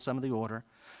disagree on some of the order.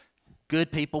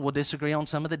 Good people will disagree on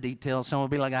some of the details. Some will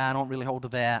be like, I don't really hold to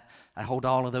that. I hold to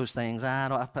all of those things.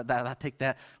 I take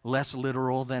that less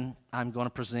literal than I'm going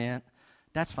to present.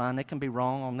 That's fine. They can be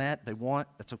wrong on that. They want.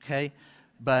 That's okay.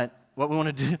 But what we want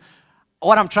to do,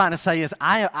 what I'm trying to say is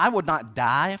I would not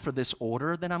die for this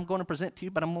order that I'm going to present to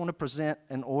you, but I'm going to present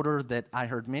an order that I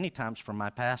heard many times from my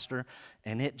pastor,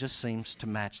 and it just seems to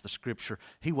match the Scripture.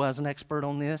 He was an expert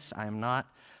on this. I am not.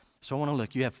 So I want to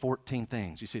look. You have 14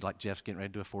 things. You see, like Jeff's getting ready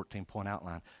to do a 14-point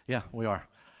outline. Yeah, we are.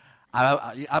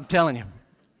 I'm telling you,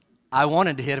 I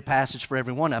wanted to hit a passage for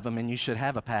every one of them, and you should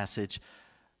have a passage,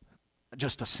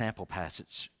 just a sample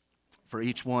passage for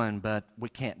each one, but we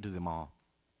can't do them all.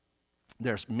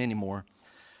 There's many more.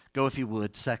 Go, if you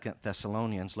would, 2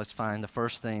 Thessalonians. Let's find the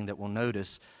first thing that we'll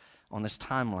notice on this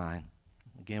timeline.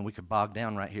 Again, we could bog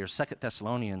down right here. 2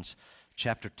 Thessalonians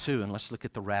chapter 2, and let's look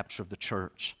at the rapture of the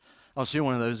church. Oh, so you're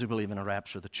one of those who believe in a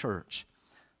rapture of the church.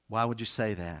 Why would you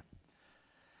say that?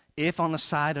 If on the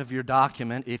side of your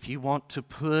document, if you want to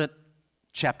put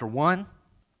chapter 1,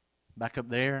 back up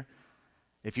there,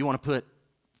 if you want to put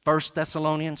 1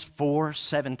 Thessalonians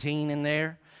 4:17 in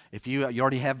there, If you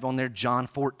already have on there John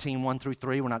 14, 1 through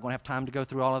 3, we're not going to have time to go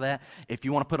through all of that. If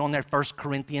you want to put on there 1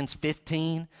 Corinthians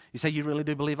 15, you say you really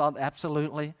do believe all that?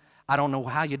 Absolutely. I don't know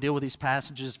how you deal with these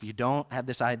passages if you don't have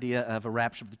this idea of a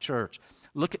rapture of the church.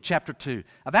 Look at chapter 2.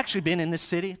 I've actually been in this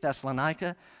city,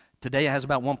 Thessalonica. Today it has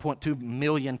about 1.2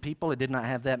 million people. It did not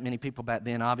have that many people back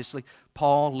then, obviously.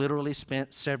 Paul literally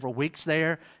spent several weeks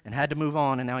there and had to move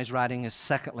on, and now he's writing his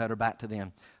second letter back to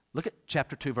them. Look at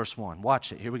chapter 2, verse 1.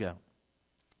 Watch it. Here we go.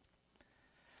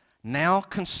 Now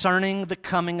concerning the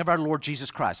coming of our Lord Jesus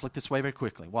Christ. Look this way very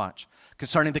quickly. Watch.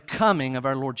 Concerning the coming of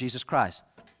our Lord Jesus Christ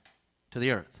to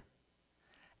the earth.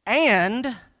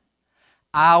 And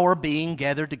our being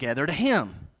gathered together to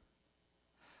Him.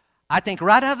 I think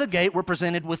right out of the gate we're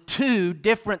presented with two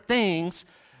different things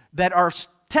that are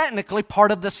technically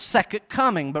part of the second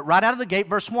coming. But right out of the gate,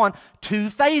 verse 1, two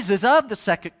phases of the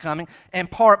second coming. And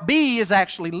part B is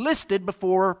actually listed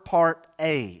before part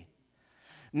A.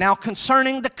 Now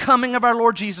concerning the coming of our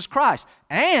Lord Jesus Christ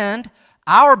and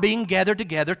our being gathered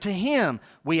together to Him,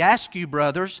 we ask you,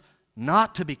 brothers,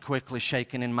 not to be quickly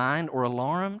shaken in mind or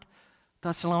alarmed.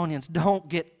 Thessalonians, don't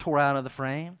get tore out of the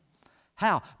frame.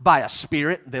 How? By a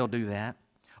spirit, they'll do that.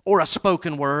 Or a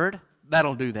spoken word,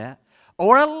 that'll do that.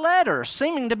 Or a letter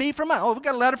seeming to be from us. Oh, we've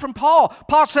got a letter from Paul.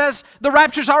 Paul says the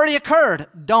rapture's already occurred.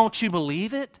 Don't you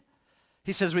believe it?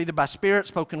 He says either by spirit,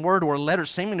 spoken word, or a letter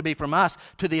seeming to be from us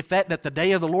to the effect that the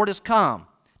day of the Lord has come.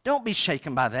 Don't be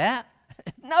shaken by that.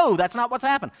 No, that's not what's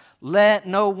happened. Let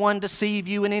no one deceive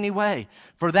you in any way,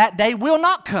 for that day will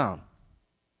not come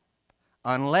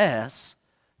unless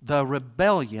the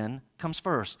rebellion comes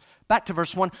first. Back to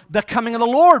verse 1, the coming of the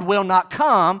Lord will not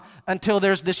come until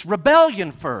there's this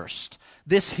rebellion first,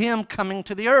 this Him coming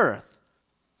to the earth.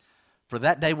 For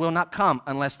that day will not come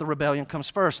unless the rebellion comes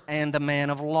first, and the man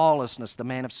of lawlessness, the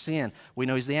man of sin, we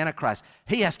know he's the Antichrist.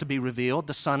 He has to be revealed,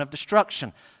 the son of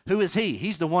destruction. Who is he?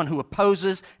 He's the one who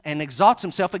opposes and exalts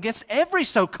himself against every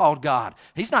so-called God.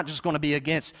 He's not just going to be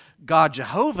against God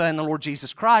Jehovah and the Lord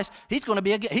Jesus Christ. He's going to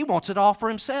be against, he wants it all for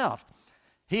himself.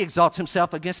 He exalts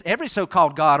himself against every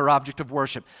so-called God or object of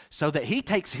worship so that he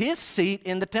takes his seat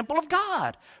in the temple of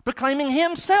God, proclaiming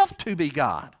himself to be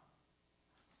God.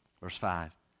 Verse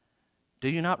 5. Do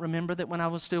you not remember that when I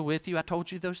was still with you, I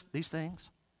told you these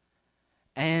things?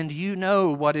 And you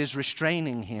know what is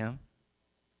restraining him.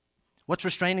 What's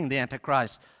restraining the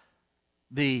Antichrist?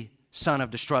 The son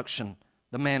of destruction,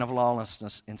 the man of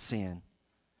lawlessness and sin.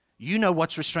 You know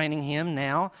what's restraining him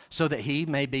now so that he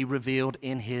may be revealed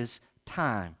in his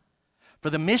time. For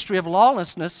the mystery of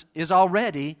lawlessness is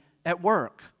already at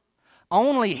work.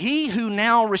 Only he who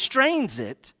now restrains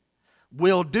it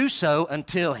will do so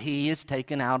until he is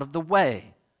taken out of the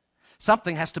way.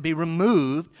 Something has to be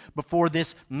removed before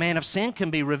this man of sin can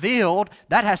be revealed.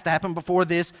 That has to happen before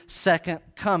this second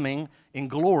coming in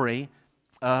glory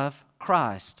of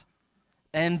Christ.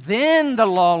 And then the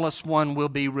lawless one will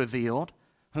be revealed,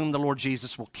 whom the Lord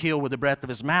Jesus will kill with the breath of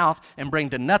his mouth and bring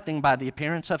to nothing by the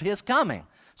appearance of his coming.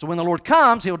 So when the Lord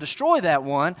comes, he'll destroy that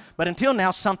one, but until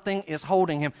now, something is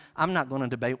holding him. I'm not going to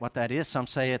debate what that is. Some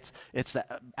say it's the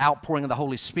outpouring of the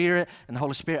Holy Spirit, and the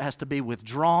Holy Spirit has to be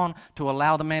withdrawn to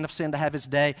allow the man of sin to have his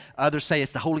day. Others say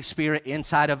it's the Holy Spirit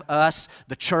inside of us,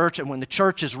 the church, and when the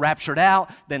church is raptured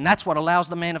out, then that's what allows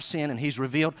the man of sin, and he's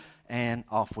revealed, and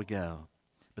off we go.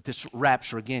 But this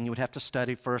rapture, again, you would have to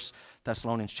study 1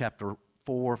 Thessalonians chapter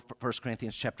 4, 1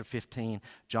 Corinthians chapter 15,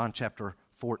 John chapter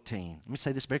 14. Let me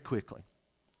say this very quickly.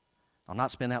 I'll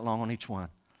not spend that long on each one.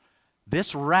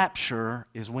 This rapture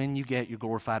is when you get your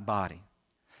glorified body.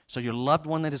 So your loved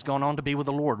one that has gone on to be with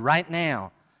the Lord right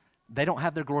now, they don't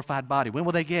have their glorified body. When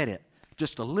will they get it?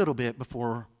 Just a little bit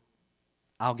before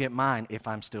I'll get mine if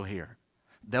I'm still here.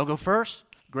 They'll go first.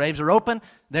 Graves are open.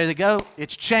 There they go.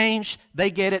 It's changed.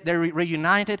 They get it. They're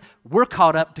reunited. We're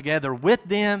caught up together with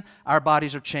them. Our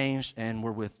bodies are changed, and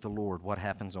we're with the Lord. What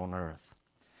happens on earth?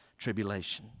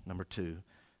 Tribulation, number 2.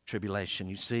 Tribulation.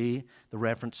 You see the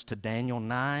reference to Daniel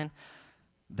 9.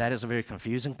 That is a very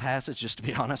confusing passage, just to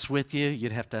be honest with you.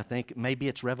 You'd have to think maybe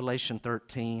it's Revelation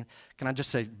 13. Can I just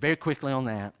say very quickly on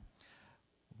that?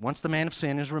 Once the man of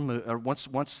sin is removed, or once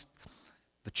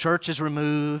the church is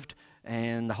removed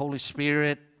and the Holy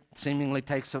Spirit seemingly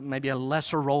takes maybe a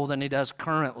lesser role than he does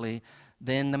currently,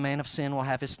 then the man of sin will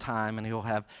have his time and he'll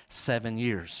have 7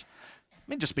 years. Let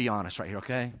me just be honest right here,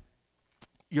 okay?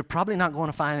 You're probably not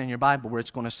going to find in your Bible where it's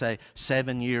going to say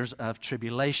 7 years of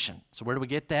tribulation. So where do we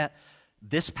get that?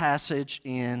 This passage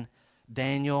in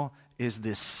Daniel is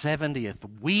this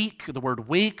 70th week. The word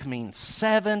week means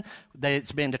 7.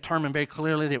 It's been determined very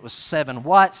clearly that it was 7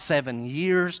 what? 7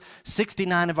 years.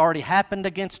 69 have already happened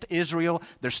against Israel.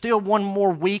 There's still one more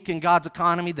week in God's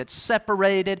economy that's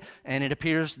separated, and it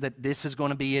appears that this is going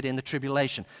to be it in the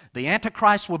tribulation. The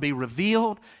Antichrist will be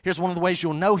revealed. Here's one of the ways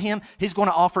you'll know him. He's going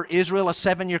to offer Israel a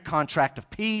 7-year contract of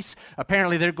peace.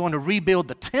 Apparently, they're going to rebuild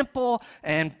the temple,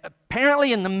 and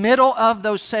apparently in the middle of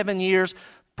those 7 years,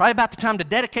 probably about the time to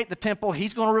dedicate the temple,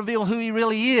 he's going to reveal who he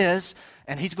really is,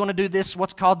 and he's going to do this,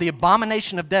 what's called the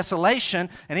abomination of desolation,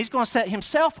 and he's going to set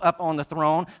himself up on the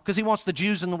throne because he wants the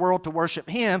Jews in the world to worship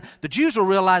him. The Jews will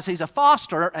realize he's a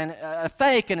foster and a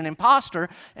fake and an imposter,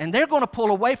 and they're going to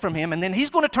pull away from him, and then he's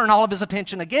going to turn all of his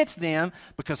attention against them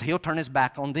because he'll turn his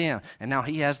back on them. And now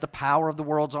he has the power of the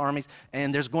world's armies,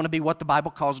 and there's going to be what the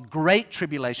Bible calls great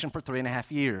tribulation for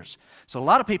 3.5 years. So a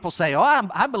lot of people say, oh,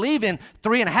 I believe in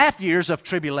 3.5 years of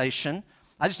tribulation.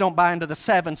 I just don't buy into the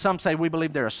 7. Some say we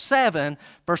believe there are 7.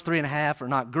 First 3.5 are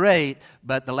not great,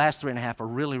 but the last 3.5 are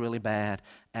really, really bad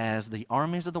as the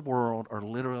armies of the world are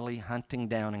literally hunting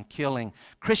down and killing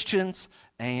Christians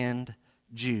and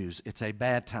Jews. It's a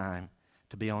bad time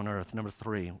to be on earth. Number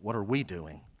 3, what are we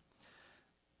doing?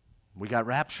 We got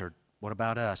raptured. What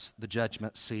about us? The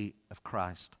judgment seat of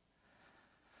Christ.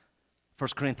 1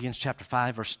 Corinthians chapter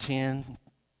 5, verse 10.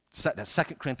 2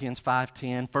 Corinthians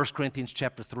 5:10, 1 Corinthians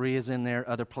chapter 3 is in there,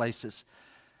 other places.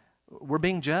 We're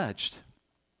being judged.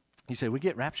 You say, we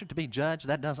get raptured to be judged?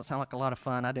 That doesn't sound like a lot of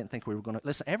fun. I didn't think we were going to.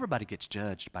 Listen, everybody gets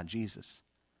judged by Jesus.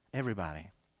 Everybody.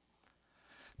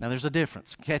 Now, there's a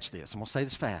difference. Catch this. I'm going to say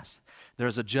this fast.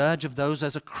 There's a judge of those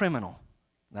as a criminal.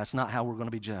 That's not how we're going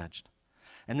to be judged.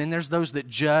 And then there's those that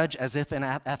judge as if in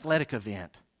an athletic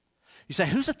event. You say,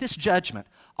 who's at this judgment?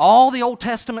 All the Old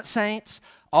Testament saints,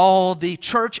 all the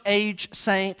church age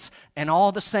saints, and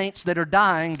all the saints that are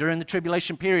dying during the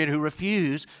tribulation period who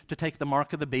refuse to take the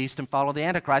mark of the beast and follow the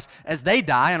Antichrist. As they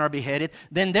die and are beheaded,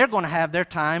 then they're going to have their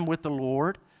time with the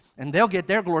Lord, and they'll get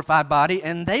their glorified body,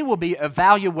 and they will be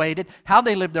evaluated how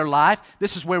they live their life.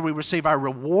 This is where we receive our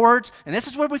rewards, and this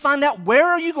is where we find out where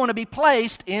are you going to be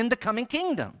placed in the coming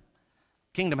kingdom.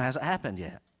 Kingdom hasn't happened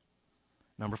yet.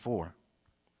 Number 4.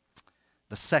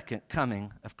 The second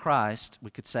coming of Christ,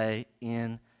 we could say,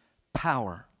 in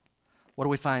power. What do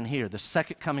we find here? The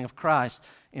second coming of Christ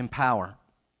in power.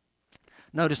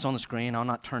 Notice on the screen, I'll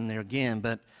not turn there again,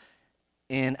 but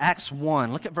in Acts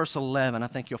 1, look at verse 11. I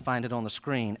think you'll find it on the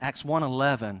screen. Acts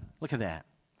 1:11, look at that.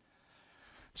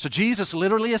 So Jesus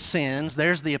literally ascends.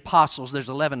 There's the apostles. There's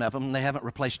 11 of them. They haven't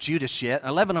replaced Judas yet.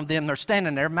 11 of them, they're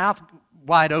standing there, mouth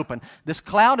wide open. This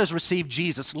cloud has received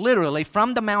Jesus literally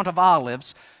from the Mount of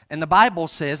Olives. And the Bible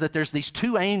says that there's these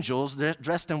 2 angels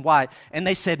dressed in white. And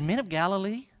they said, men of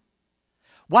Galilee,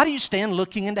 why do you stand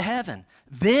looking into heaven?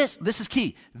 This is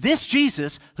key. This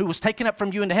Jesus who was taken up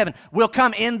from you into heaven will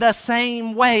come in the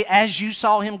same way as you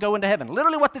saw him go into heaven.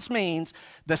 Literally what this means,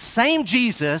 the same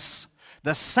Jesus,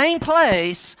 the same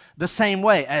place, the same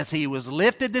way. As he was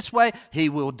lifted this way, he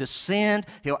will descend.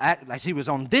 He'll act as he was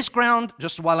on this ground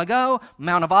just a while ago,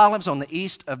 Mount of Olives on the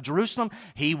east of Jerusalem.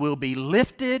 He will be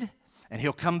lifted, and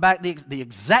he'll come back the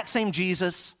exact same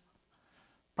Jesus,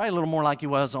 probably a little more like he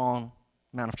was on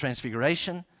Mount of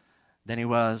Transfiguration than he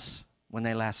was when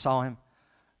they last saw him.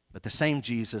 But the same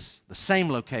Jesus, the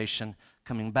same location,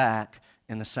 coming back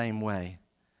in the same way.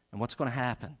 And what's going to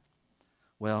happen?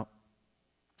 Well,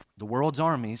 the world's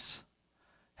armies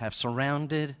have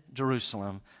surrounded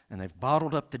Jerusalem, and they've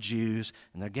bottled up the Jews,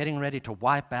 and they're getting ready to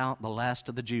wipe out the last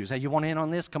of the Jews. Hey, you want in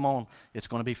on this? Come on. It's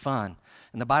going to be fun.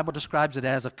 And the Bible describes it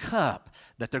as a cup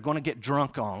that they're going to get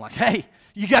drunk on. Like, hey,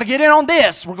 you got to get in on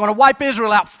this. We're going to wipe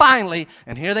Israel out finally.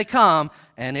 And here they come,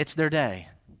 and it's their day.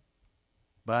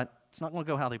 But it's not going to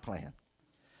go how they plan.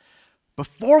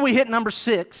 Before we hit number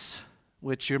 6,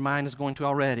 which your mind is going to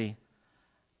already,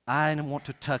 I want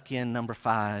to tuck in number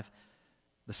 5,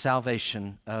 the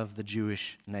salvation of the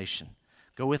Jewish nation.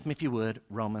 Go with me, if you would,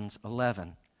 Romans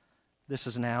 11. This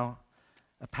is now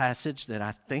a passage that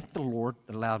I think the Lord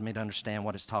allowed me to understand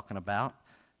what it's talking about,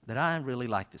 that I really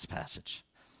like this passage.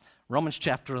 Romans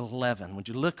chapter 11. Would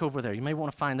you look over there? You may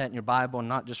want to find that in your Bible and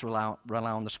not just rely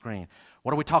on the screen.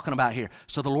 What are we talking about here?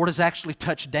 So the Lord has actually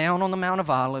touched down on the Mount of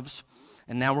Olives,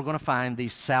 and now we're going to find the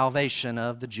salvation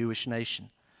of the Jewish nation.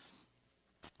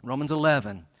 Romans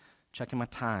 11, checking my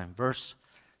time, verse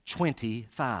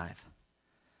 25.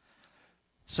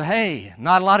 So, hey,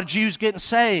 not a lot of Jews getting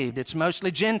saved. It's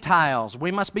mostly Gentiles.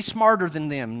 We must be smarter than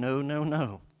them. No, no,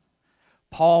 no.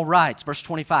 Paul writes, verse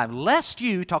 25, lest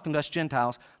you, talking to us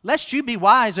Gentiles, lest you be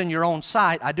wise in your own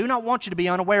sight, I do not want you to be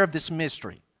unaware of this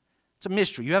mystery. It's a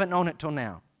mystery. You haven't known it till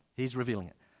now. He's revealing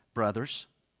it. Brothers,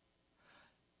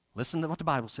 Listen to what the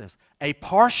Bible says. A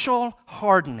partial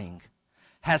hardening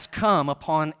has come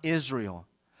upon Israel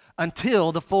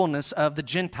until the fullness of the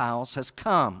Gentiles has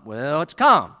come. Well, it's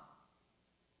come.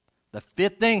 The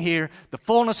fifth thing here, the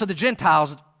fullness of the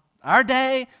Gentiles, our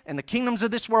day, and the kingdoms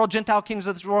of this world, Gentile kingdoms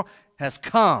of this world, has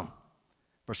come.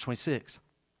 Verse 26.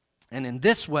 And in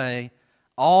this way,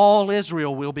 all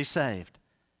Israel will be saved.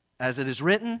 As it is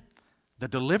written, the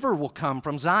deliverer will come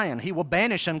from Zion. He will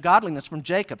banish ungodliness from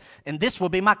Jacob. And this will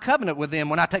be my covenant with them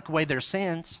when I take away their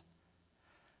sins.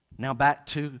 Now back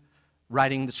to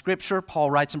writing the scripture.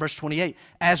 Paul writes in verse 28,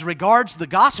 as regards the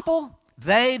gospel,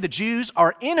 they, the Jews,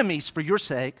 are enemies for your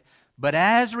sake, but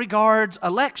as regards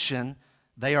election,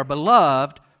 they are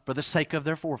beloved for the sake of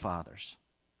their forefathers.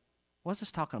 What's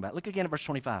this talking about? Look again at verse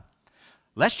 25.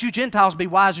 Lest you Gentiles be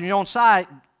wise in your own sight,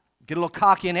 get a little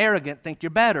cocky and arrogant, think you're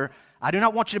better. I do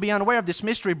not want you to be unaware of this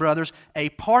mystery, brothers. A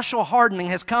partial hardening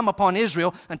has come upon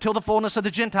Israel until the fullness of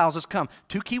the Gentiles has come.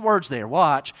 Two key words there.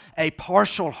 Watch. A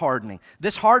partial hardening.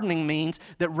 This hardening means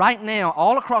that right now,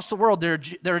 all across the world, there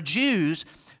are Jews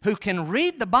who can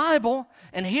read the Bible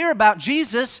and hear about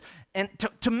Jesus. And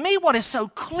to me, what is so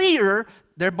clear,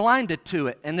 they're blinded to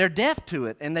it, and they're deaf to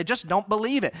it, and they just don't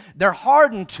believe it. They're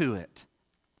hardened to it.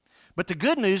 But the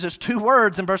good news is two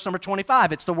words in verse number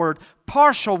 25. It's the word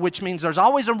partial, which means there's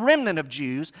always a remnant of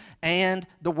Jews, and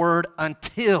the word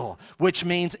until, which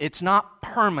means it's not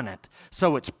permanent.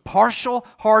 So it's partial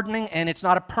hardening, and it's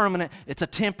not a permanent, it's a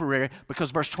temporary,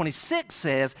 because verse 26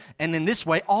 says, and in this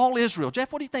way, all Israel.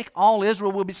 Jeff, what do you think all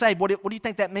Israel will be saved? What do you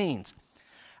think that means?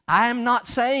 I'm not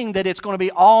saying that it's going to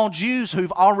be all Jews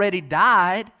who've already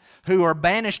died, who are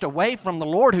banished away from the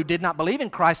Lord, who did not believe in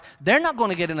Christ. They're not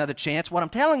going to get another chance. What I'm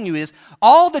telling you is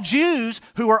all the Jews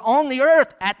who are on the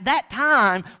earth at that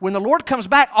time, when the Lord comes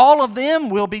back, all of them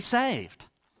will be saved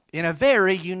in a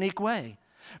very unique way.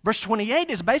 Verse 28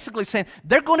 is basically saying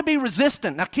they're going to be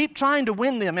resistant. Now keep trying to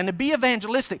win them and to be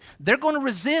evangelistic. They're going to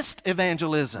resist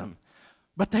evangelism,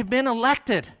 but they've been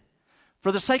elected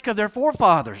for the sake of their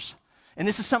forefathers. And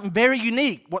this is something very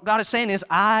unique. What God is saying is,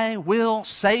 I will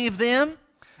save them.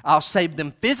 I'll save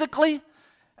them physically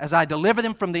as I deliver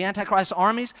them from the Antichrist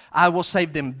armies. I will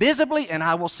save them visibly, and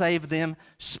I will save them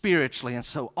spiritually. And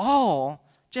so all,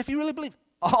 Jeff, you really believe?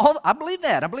 All, I believe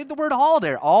that. I believe the word all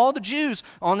there. All the Jews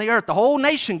on the earth, the whole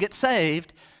nation gets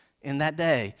saved in that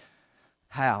day.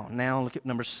 How? Now look at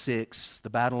number 6, the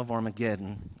Battle of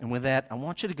Armageddon. And with that, I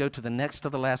want you to go to the next to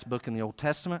the last book in the Old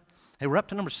Testament. Hey, we're up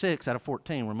to number 6 out of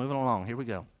 14. We're moving along. Here we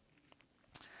go.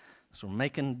 So we're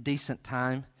making decent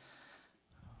time.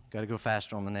 Got to go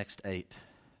faster on the next 8.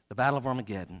 The Battle of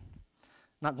Armageddon.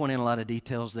 Not going in a lot of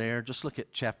details there. Just look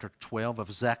at chapter 12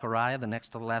 of Zechariah, the next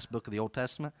to the last book of the Old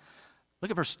Testament.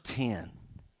 Look at verse 10.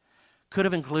 Could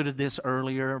have included this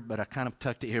earlier, but I kind of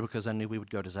tucked it here because I knew we would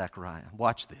go to Zechariah.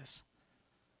 Watch this.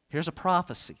 Here's a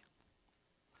prophecy.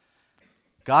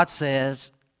 God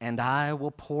says, and I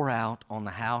will pour out on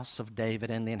the house of David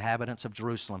and the inhabitants of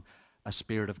Jerusalem a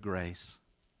spirit of grace.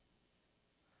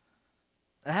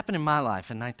 That happened in my life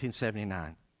in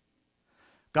 1979.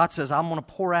 God says, I'm going to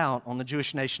pour out on the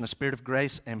Jewish nation a spirit of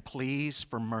grace and pleas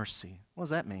for mercy. What does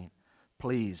that mean?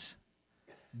 Please.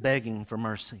 Begging for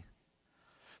mercy.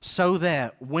 So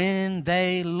that when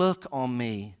they look on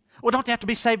me, well, don't they have to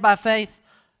be saved by faith?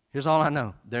 Here's all I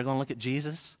know. They're going to look at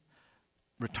Jesus,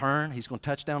 return. He's going to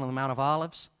touch down on the Mount of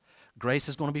Olives. Grace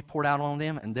is going to be poured out on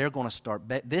them, and they're going to start.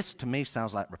 This, to me,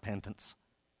 sounds like repentance.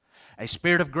 A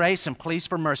spirit of grace and pleas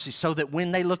for mercy, so that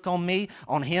when they look on me,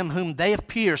 on him whom they have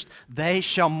pierced, they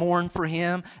shall mourn for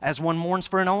him as one mourns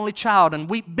for an only child, and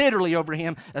weep bitterly over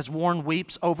him as one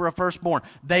weeps over a firstborn.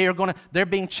 They're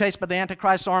being chased by the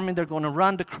Antichrist army. They're going to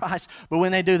run to Christ, but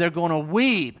when they do, they're going to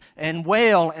weep and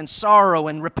wail and sorrow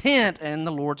and repent, and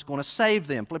the Lord's going to save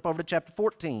them. Flip over to chapter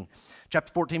 14.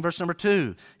 Chapter 14, verse number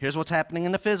 2. Here's what's happening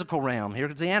in the physical realm.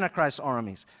 Here's the Antichrist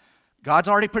armies. God's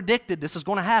already predicted this is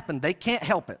going to happen. They can't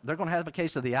help it. They're going to have a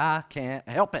case of the I can't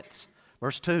help it.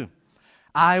 Verse 2.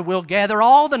 I will gather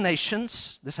all the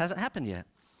nations. This hasn't happened yet.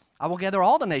 I will gather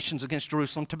all the nations against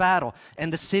Jerusalem to battle,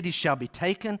 and the cities shall be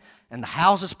taken, and the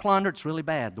houses plundered. It's really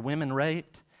bad. The women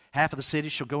raped. Half of the city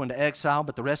shall go into exile,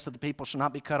 but the rest of the people shall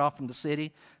not be cut off from the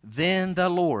city. Then the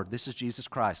Lord, this is Jesus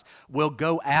Christ, will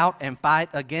go out and fight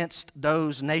against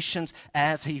those nations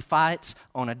as he fights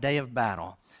on a day of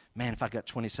battle. Man, if I got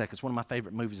 20 seconds, one of my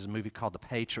favorite movies is a movie called The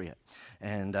Patriot.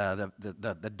 And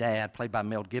the dad, played by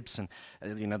Mel Gibson,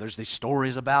 there's these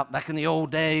stories about back in the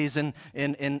old days and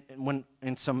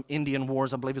in some Indian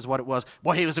wars, I believe is what it was.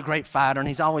 Boy, he was a great fighter, and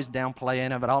he's always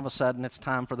downplaying it, but all of a sudden it's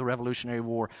time for the Revolutionary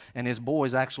War, and his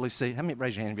boys actually see, how many,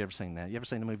 raise your hand, have you ever seen that? You ever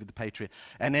seen the movie The Patriot?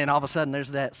 And then all of a sudden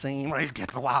there's that scene where he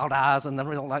gets the wild eyes, and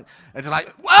it's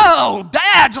like, whoa,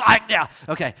 Dad's like, yeah.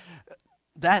 Okay,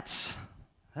 that's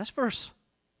verse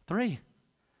 3.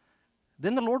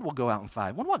 Then the Lord will go out and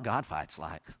fight. Wonder what God fights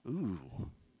like. Ooh,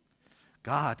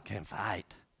 God can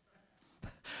fight.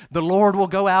 The Lord will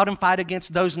go out and fight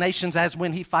against those nations as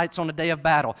when he fights on the day of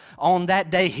battle. On that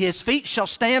day his feet shall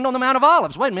stand on the Mount of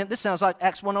Olives. Wait a minute, this sounds like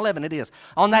Acts 1:11. It is.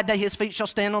 On that day his feet shall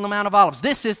stand on the Mount of Olives.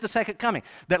 This is the second coming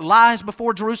that lies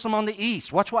before Jerusalem on the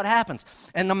east. Watch what happens.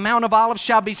 And the Mount of Olives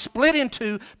shall be split in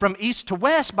two from east to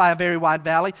west by a very wide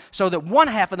valley, so that one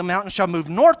half of the mountain shall move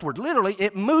northward. Literally,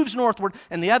 it moves northward,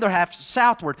 and the other half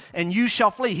southward, and you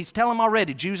shall flee. He's telling them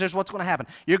already, Jews, there's what's going to happen.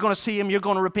 You're going to see him, you're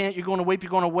going to repent, you're going to weep, you're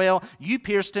going to wail. You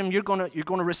pierced him, you're going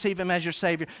to receive him as your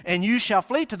Savior, and you shall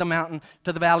flee to the mountain,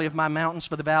 to the valley of my mountains,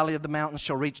 for the valley of the mountains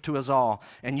shall reach to us all.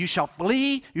 And you shall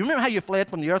flee. You remember how you fled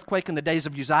from the earthquake in the days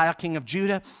of Uzziah, king of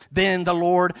Judah? Then the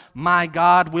Lord my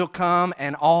God will come,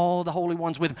 and all the holy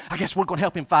ones with him. I guess we're going to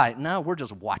help him fight. No, we're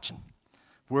just watching.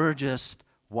 We're just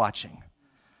watching.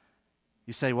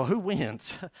 You say, well, who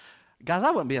wins? Guys,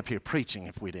 I wouldn't be up here preaching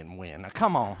if we didn't win. Now,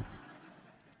 come on.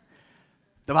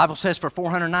 The Bible says for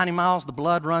 490 miles, the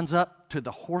blood runs up to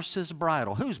the horse's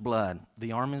bridle. Whose blood?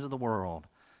 The armies of the world.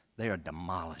 They are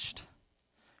demolished.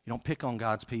 You don't pick on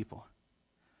God's people.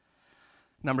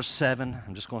 Number 7,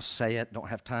 I'm just going to say it. Don't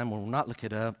have time. We'll not look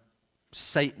it up.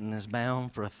 Satan is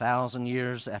bound for 1,000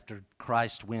 years after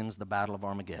Christ wins the battle of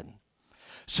Armageddon.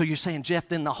 So you're saying, Jeff,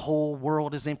 then the whole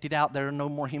world is emptied out. There are no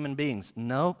more human beings.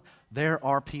 No, there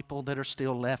are people that are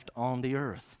still left on the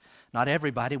earth. Not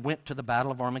everybody went to the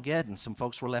Battle of Armageddon. Some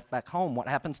folks were left back home. What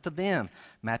happens to them?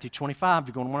 Matthew 25.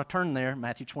 You're going to want to turn there.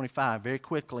 Matthew 25, very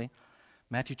quickly.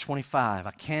 Matthew 25.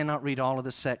 I cannot read all of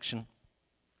this section.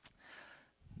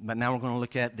 But now we're going to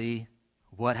look at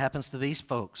what happens to these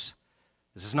folks.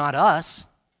 This is not us.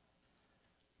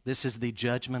 This is the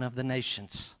judgment of the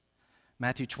nations.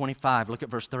 Matthew 25, look at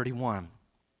verse 31.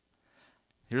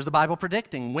 Here's the Bible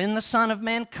predicting, when the Son of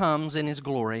Man comes in his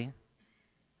glory.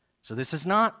 So this is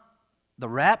not the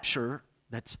rapture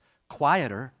that's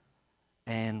quieter,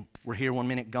 and we're here one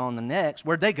minute, gone the next.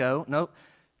 Where'd they go? Nope.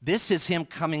 This is him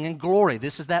coming in glory.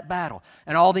 This is that battle.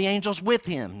 And all the angels with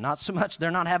him. Not so much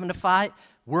they're not having to fight.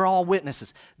 We're all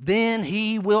witnesses. Then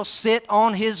he will sit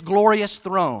on his glorious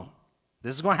throne.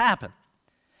 This is going to happen.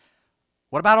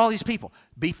 What about all these people?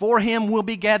 Before him will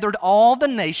be gathered all the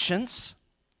nations.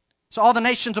 So all the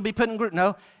nations will be put in group.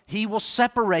 No, he will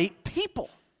separate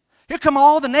people. Here come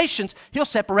all the nations. He'll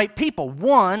separate people,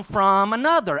 one from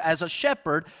another, as a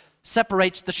shepherd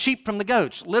separates the sheep from the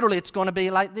goats. Literally, it's going to be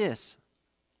like this.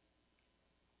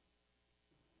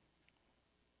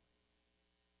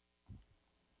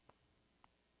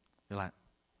 You're like,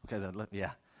 okay,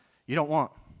 yeah. You don't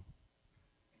want.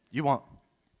 You want.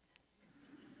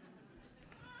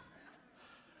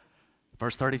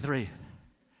 Verse 33.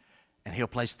 And he'll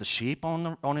place the sheep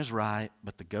on his right,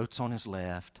 but the goats on his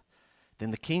left. Then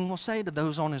the king will say to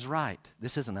those on his right,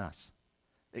 this isn't us.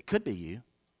 It could be you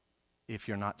if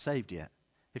you're not saved yet.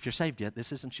 If you're saved yet,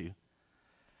 this isn't you.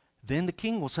 Then the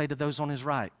king will say to those on his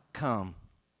right, come,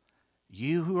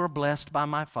 you who are blessed by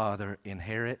my Father,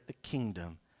 inherit the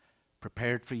kingdom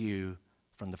prepared for you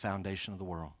from the foundation of the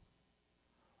world.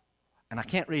 And I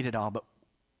can't read it all, but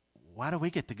why do we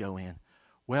get to go in?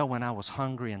 Well, when I was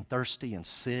hungry and thirsty and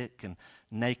sick and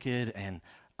naked and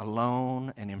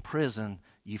alone and in prison,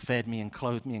 you fed me and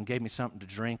clothed me and gave me something to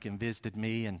drink and visited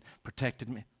me and protected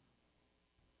me.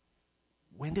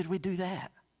 When did we do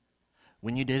that?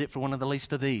 When you did it for one of the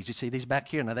least of these. You see these back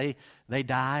here, now they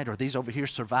died, or these over here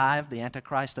survived the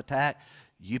Antichrist attack.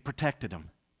 You protected them.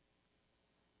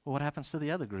 Well, what happens to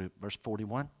the other group? Verse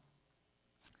 41.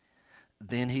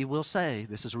 Then he will say,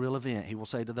 this is a real event, he will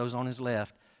say to those on his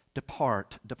left,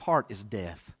 depart. Depart is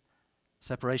death.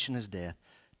 Separation is death.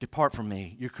 Depart from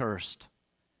me, you're cursed,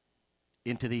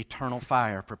 into the eternal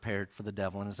fire prepared for the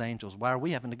devil and his angels. Why are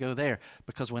we having to go there?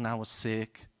 Because when I was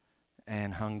sick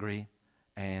and hungry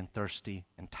and thirsty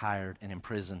and tired and in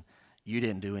prison, you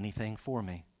didn't do anything for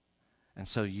me. And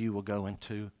so you will go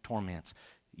into torments.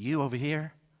 You over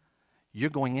here, you're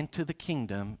going into the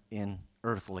kingdom in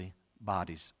earthly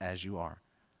bodies as you are.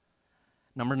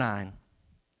 Number 9,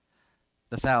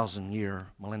 the 1,000-year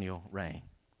millennial reign.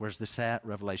 Where's this at?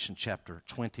 Revelation chapter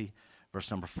 20, verse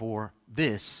number 4.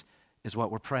 This is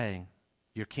what we're praying.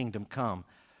 your kingdom come.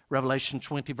 Revelation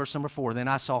 20, verse number 4. Then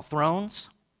I saw thrones,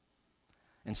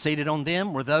 and seated on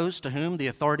them were those to whom the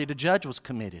authority to judge was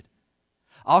committed.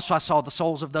 Also I saw the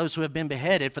souls of those who have been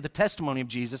beheaded for the testimony of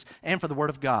Jesus and for the word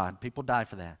of God. People die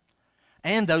for that.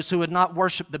 And those who had not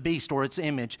worshipped the beast or its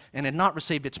image and had not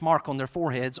received its mark on their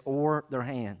foreheads or their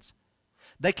hands.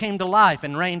 They came to life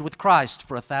and reigned with Christ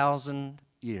for 1,000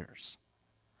 years.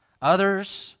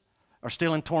 Others are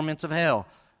still in torments of hell.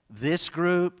 This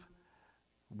group,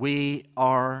 we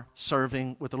are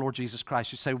serving with the Lord Jesus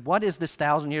Christ. You say, what is this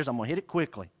 1,000 years? I'm going to hit it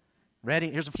quickly.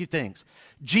 Ready? Here's a few things.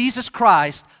 Jesus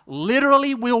Christ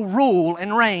literally will rule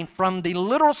and reign from the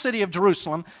literal city of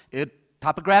Jerusalem.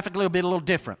 Topographically, it'll be a little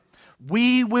different.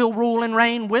 We will rule and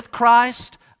reign with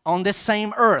Christ on this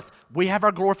same earth. We have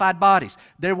our glorified bodies.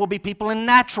 There will be people in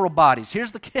natural bodies.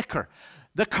 Here's the kicker.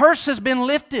 The curse has been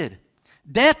lifted.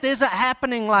 Death isn't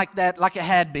happening like that, like it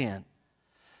had been.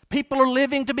 People are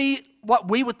living to be what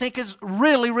we would think is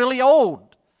really, really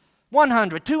old.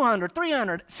 100, 200,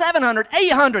 300, 700,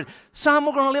 800. Some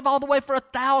are going to live all the way for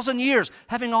 1,000 years,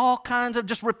 having all kinds of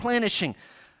just replenishing.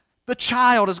 The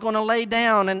child is going to lay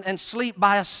down and sleep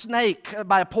by a snake,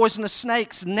 by a poisonous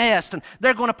snake's nest, and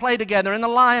they're going to play together, and the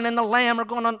lion and the lamb are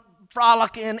going to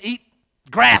frolic and eat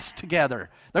grass together.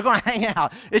 They're going to hang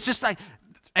out. It's just like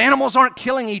animals aren't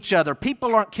killing each other.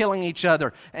 People aren't killing each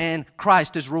other. And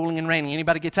Christ is ruling and reigning.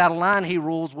 Anybody gets out of line, he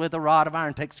rules with a rod of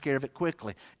iron, takes care of it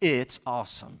quickly. It's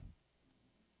awesome.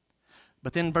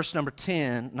 But then verse number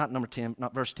 10, not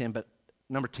verse 10, but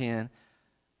number 10,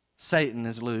 Satan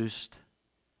is loosed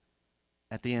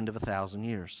at the end of 1,000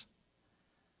 years.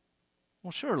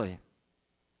 Well, surely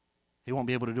he won't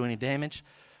be able to do any damage.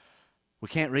 We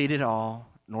can't read it all,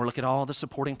 nor look at all the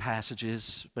supporting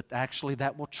passages, but actually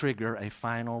that will trigger a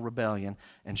final rebellion.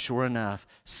 And sure enough,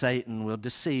 Satan will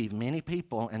deceive many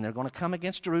people, and they're going to come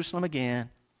against Jerusalem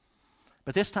again.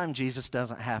 But this time Jesus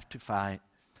doesn't have to fight,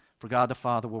 for God the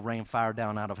Father will rain fire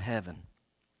down out of heaven.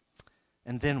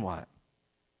 And then what?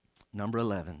 Number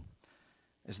 11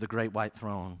 is the great white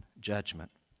throne judgment.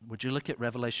 Would you look at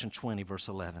Revelation 20, verse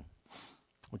 11?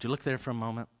 Would you look there for a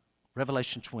moment?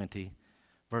 Revelation 20,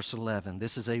 verse 11.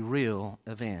 This is a real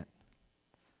event.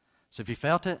 So if you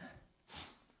felt it,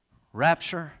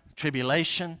 rapture,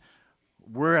 tribulation,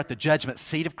 we're at the judgment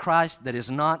seat of Christ that is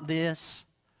not this.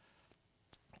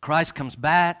 Christ comes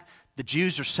back. The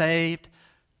Jews are saved.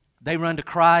 They run to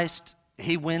Christ.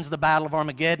 He wins the battle of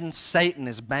Armageddon. Satan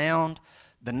is bound.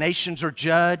 The nations are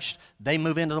judged. They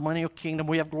move into the millennial kingdom.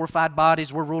 We have glorified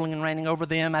bodies. We're ruling and reigning over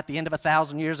them. At the end of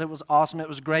 1,000 years, it was awesome. It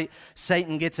was great.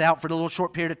 Satan gets out for a little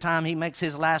short period of time. He makes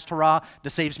his last hurrah,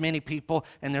 deceives many people,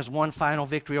 and there's one final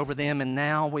victory over them. And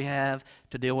now we have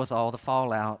to deal with all the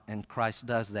fallout, and Christ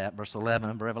does that. Verse 11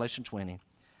 of Revelation 20.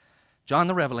 John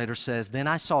the Revelator says, Then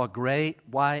I saw a great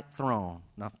white throne.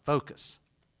 Now focus.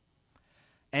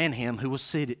 And him who was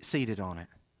seated on it.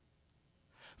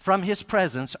 From his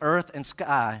presence, earth and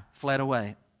sky fled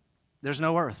away. There's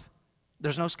no earth.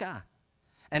 There's no sky.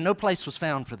 And no place was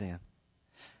found for them.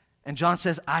 And John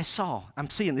says, I'm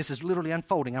seeing, this is literally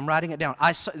unfolding. I'm writing it down.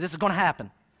 This is going to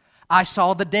happen. I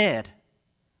saw the dead.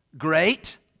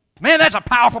 Great. Man, that's a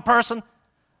powerful person.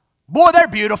 Boy, they're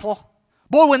beautiful.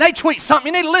 Boy, when they tweet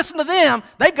something, you need to listen to them.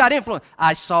 They've got influence.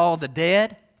 I saw the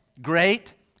dead,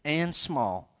 great and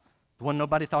small. The one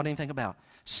nobody thought anything about.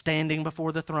 Standing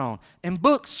before the throne. And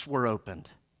books were opened.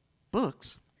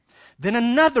 Books. Then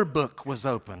another book was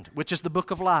opened, which is the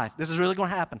book of life. This is really going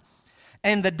to happen.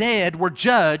 And the dead were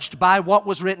judged by what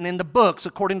was written in the books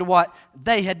according to what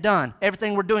they had done.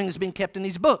 Everything we're doing is being kept in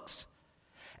these books.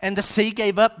 And the sea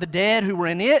gave up the dead who were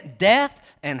in it.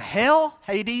 Death and hell,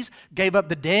 Hades, gave up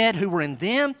the dead who were in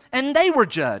them, and they were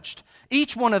judged.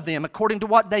 Each one of them according to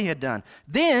what they had done.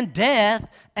 Then death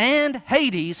and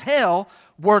Hades, hell,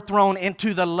 were thrown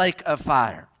into the lake of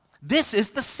fire. This is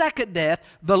the second death,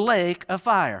 the lake of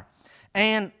fire.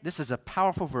 And this is a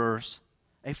powerful verse,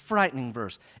 a frightening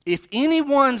verse. If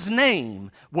anyone's name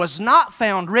was not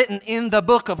found written in the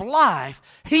book of life,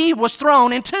 he was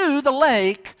thrown into the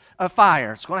lake of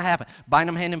fire. It's going to happen. Bind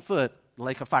them hand and foot, the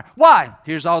lake of fire. Why?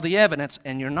 Here's all the evidence,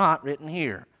 and you're not written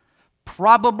here.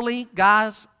 Probably,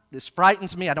 guys, this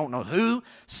frightens me. I don't know who.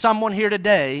 Someone here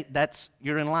today,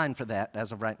 you're in line for that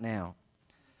as of right now.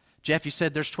 Jeff, you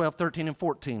said there's 12, 13, and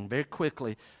 14. Very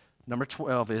quickly, number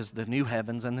 12 is the new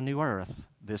heavens and the new earth.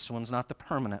 This one's not the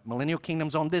permanent. Millennial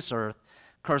kingdom's on this earth.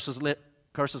 Curse is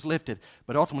lifted.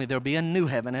 But ultimately, there'll be a new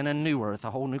heaven and a new earth, a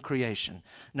whole new creation.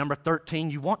 Number 13,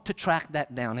 you want to track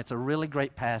that down. It's a really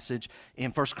great passage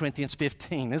in 1 Corinthians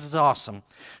 15. This is awesome.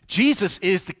 Jesus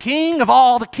is the King of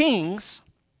all the kings.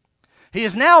 He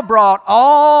has now brought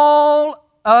all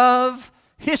of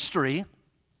history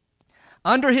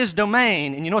under his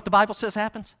domain. And you know what the Bible says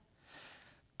happens?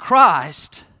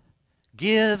 Christ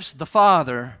gives the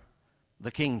Father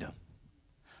the kingdom.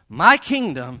 My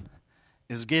kingdom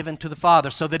is given to the Father,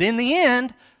 so that in the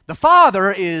end, the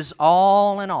Father is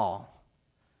all in all.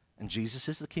 And Jesus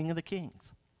is the King of the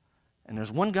kings. And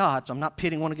there's one God, so I'm not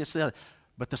pitting one against the other.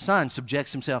 But the Son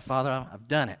subjects himself. Father, I've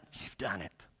done it. You've done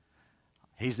it.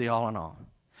 He's the all in all.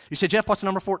 You say, Jeff, what's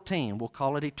number 14? We'll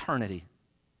call it eternity.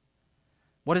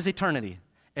 What is eternity?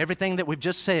 Everything that we've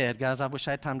just said, guys, I wish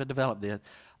I had time to develop this.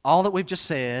 All that we've just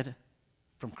said,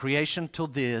 from creation till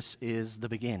this, is the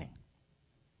beginning.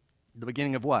 The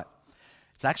beginning of what?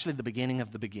 It's actually the beginning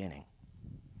of the beginning.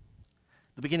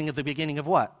 The beginning of the beginning of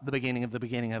what? The beginning of the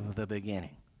beginning of the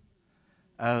beginning.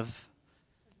 Of,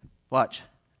 watch.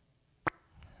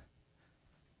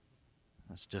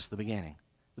 That's just the beginning.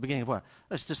 The beginning of what?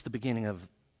 That's just the beginning of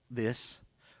this,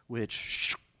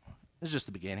 which is just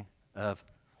the beginning of,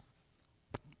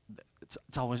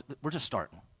 it's always, we're just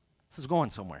starting. This is going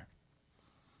somewhere.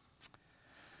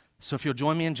 So if you'll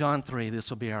join me in John 3, this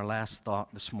will be our last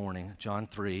thought this morning. John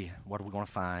 3, what are we going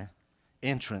to find?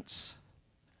 Entrance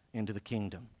into the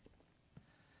kingdom.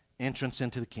 Entrance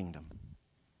into the kingdom.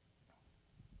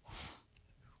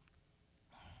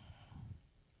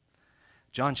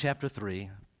 John chapter 3,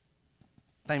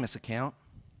 famous account.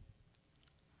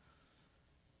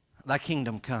 Thy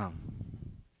kingdom come.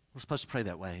 We're supposed to pray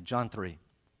that way. John 3.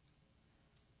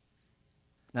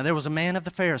 Now there was a man of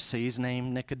the Pharisees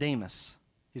named Nicodemus.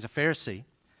 He's a Pharisee,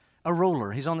 a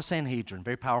ruler. He's on the Sanhedrin,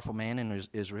 very powerful man in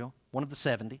Israel, one of the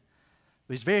 70.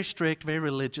 But he's very strict, very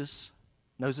religious,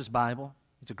 knows his Bible.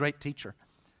 He's a great teacher.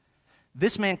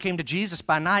 This man came to Jesus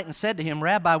by night and said to him,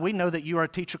 Rabbi, we know that you are a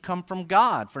teacher come from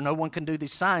God, for no one can do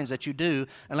these signs that you do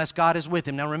unless God is with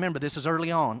him. Now remember, this is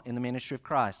early on in the ministry of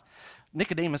Christ.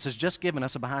 Nicodemus has just given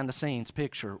us a behind-the-scenes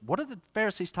picture. What are the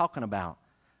Pharisees talking about?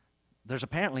 There's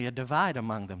apparently a divide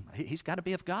among them. He's got to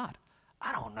be of God.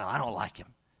 I don't know. I don't like him.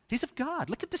 He's of God.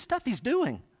 Look at the stuff he's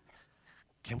doing.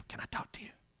 Can I talk to you?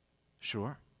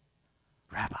 Sure.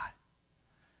 Rabbi.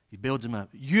 He builds him up.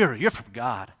 You're from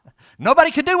God.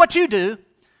 Nobody could do what you do.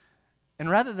 And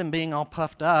rather than being all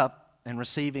puffed up and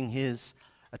receiving his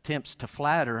attempts to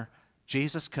flatter,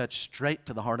 Jesus cuts straight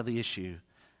to the heart of the issue.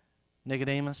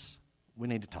 Nicodemus, we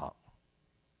need to talk.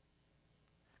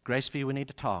 Graceview, we need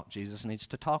to talk. Jesus needs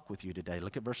to talk with you today.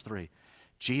 Look at verse 3.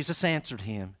 Jesus answered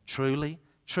him, Truly,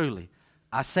 truly,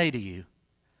 I say to you,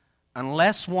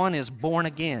 unless one is born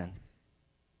again,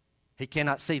 he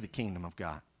cannot see the kingdom of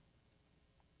God.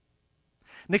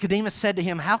 Nicodemus said to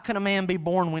him, How can a man be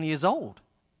born when he is old?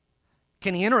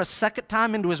 Can he enter a second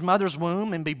time into his mother's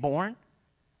womb and be born?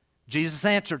 Jesus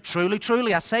answered, Truly,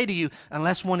 truly, I say to you,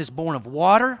 unless one is born of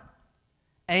water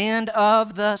and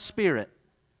of the Spirit,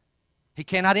 he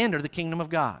cannot enter the kingdom of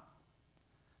God.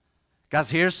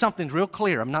 Guys, here's something real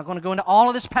clear. I'm not going to go into all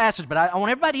of this passage, but I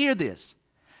want everybody to hear this.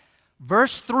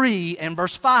 Verse 3 and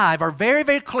verse 5 are very,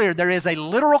 very clear. There is a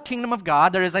literal kingdom of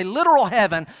God. There is a literal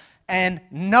heaven, and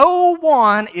no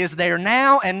one is there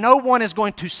now, and no one is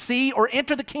going to see or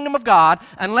enter the kingdom of God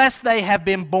unless they have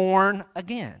been born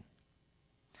again.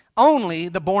 Only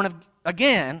the born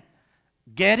again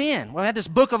get in. We have this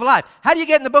book of life. How do you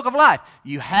get in the book of life?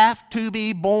 You have to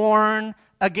be born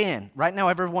again. Right now,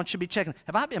 everyone should be checking.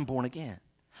 Have I been born again?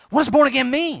 What does born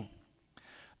again mean?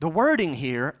 The wording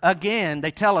here, again, they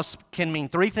tell us can mean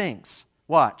three things.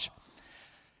 Watch.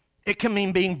 It can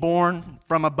mean being born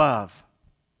from above.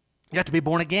 You have to be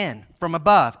born again from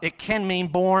above. It can mean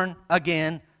born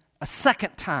again a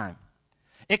second time.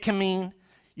 It can mean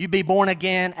you be born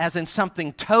again as in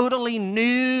something totally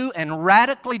new and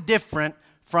radically different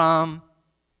from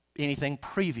anything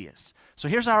previous. So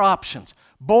here's our options.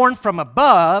 Born from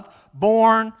above,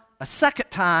 born a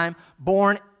second time,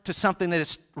 born to something that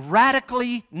is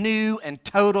radically new and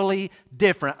totally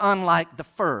different, unlike the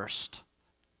first.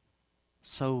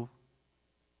 So,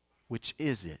 which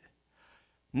is it?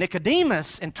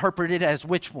 Nicodemus interpreted it as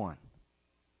which one?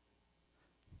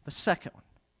 The second one.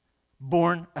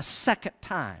 Born a second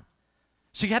time.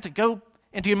 So you have to go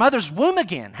into your mother's womb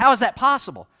again. How is that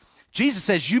possible? Jesus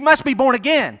says you must be born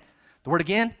again. The word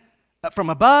again, from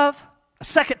above, a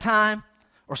second time,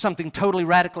 or something totally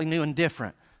radically new and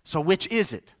different. So which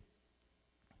is it?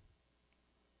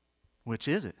 Which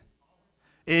is it?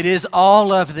 It is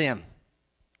all of them.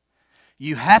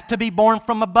 You have to be born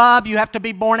from above. You have to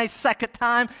be born a second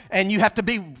time. And you have to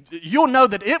be, you'll know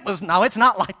that it's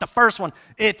not like the first one.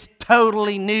 It's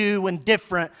totally new and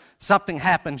different. Something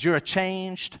happens. You're a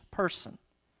changed person.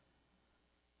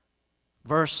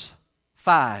 Verse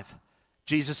 5.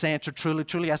 Jesus answered, Truly,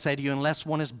 truly, I say to you, unless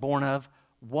one is born of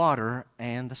water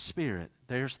and the Spirit.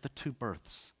 There's the two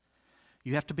births.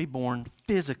 You have to be born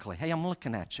physically. Hey, I'm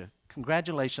looking at you.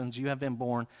 Congratulations, you have been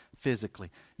born physically.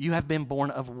 You have been born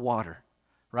of water,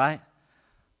 right?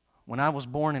 When I was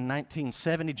born in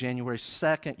 1970, January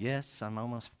 2nd, yes, I'm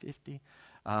almost 50,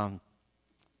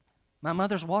 my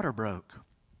mother's water broke,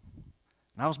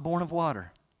 and I was born of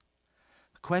water.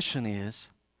 The question is,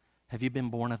 have you been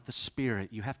born of the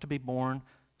Spirit? You have to be born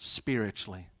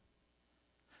spiritually.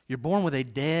 You're born with a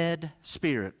dead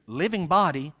spirit, living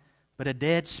body, but a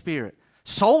dead spirit.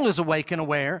 Soul is awake and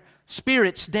aware,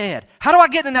 spirit's dead. How do I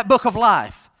get in that book of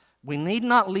life? We need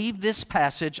not leave this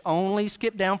passage, only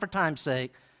skip down for time's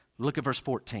sake. Look at verse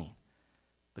 14.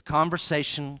 The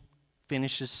conversation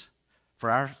finishes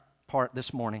for our part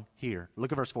this morning here.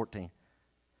 Look at verse 14.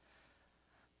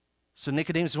 So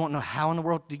Nicodemus won't know, how in the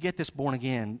world do you get this born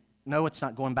again? No, it's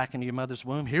not going back into your mother's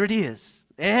womb. Here it is.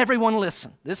 Everyone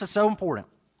listen. This is so important.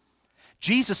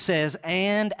 Jesus says,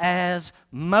 and as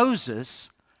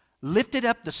Moses lifted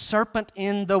up the serpent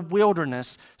in the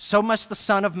wilderness, so must the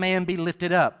Son of Man be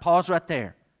lifted up. Pause right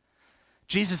there.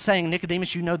 Jesus is saying,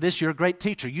 Nicodemus, you know this, you're a great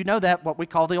teacher. You know that, what we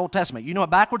call the Old Testament. You know it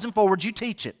backwards and forwards, you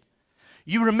teach it.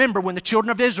 You remember when the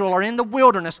children of Israel are in the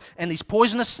wilderness and these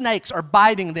poisonous snakes are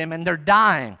biting them and they're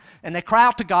dying. And they cry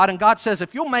out to God, and God says,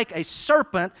 if you'll make a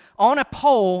serpent on a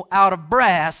pole out of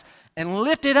brass and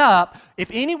lift it up, if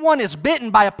anyone is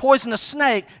bitten by a poisonous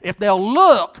snake, if they'll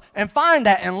look and find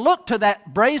that and look to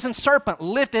that brazen serpent,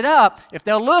 lift it up, if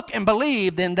they'll look and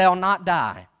believe, then they'll not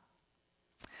die.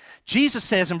 Jesus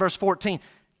says in verse 14,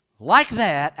 like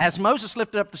that, as Moses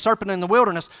lifted up the serpent in the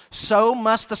wilderness, so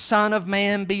must the Son of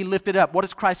Man be lifted up. What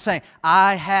is Christ saying?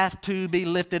 I have to be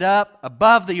lifted up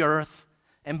above the earth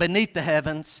and beneath the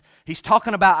heavens. He's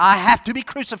talking about I have to be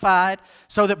crucified,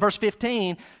 so that verse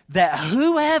 15, that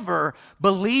whoever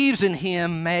believes in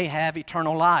him may have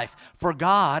eternal life. For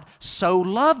God so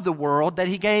loved the world that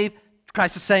he gave,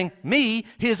 Christ is saying, me,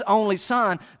 his only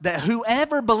Son, that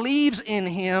whoever believes in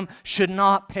him should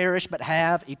not perish but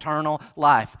have eternal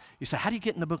life. You say, how do you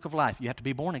get in the book of life? You have to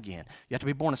be born again. You have to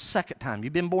be born a second time.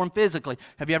 You've been born physically.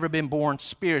 Have you ever been born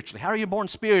spiritually? How are you born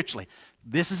spiritually?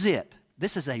 This is it.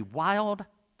 This is a wild,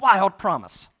 wild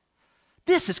promise.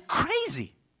 This is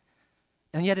crazy.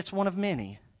 And yet it's one of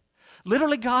many.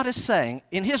 Literally, God is saying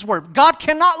in his word, God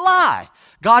cannot lie.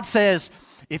 God says,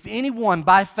 if anyone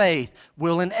by faith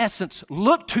will in essence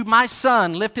look to my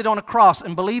Son lifted on a cross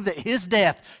and believe that his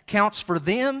death counts for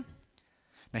them.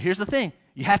 Now here's the thing.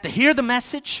 You have to hear the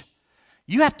message.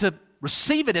 You have to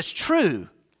receive it as true.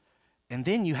 And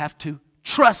then you have to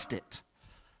trust it.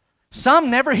 Some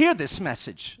never hear this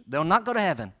message. They'll not go to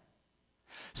heaven.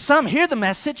 Some hear the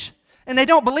message and they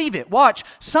don't believe it. Watch.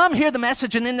 Some hear the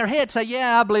message and in their head say,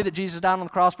 yeah, I believe that Jesus died on the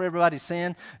cross for everybody's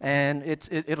sin and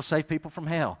it'll save people from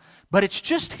hell. But it's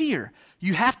just here.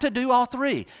 You have to do all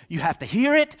three. You have to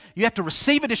hear it. You have to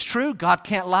receive it as true. God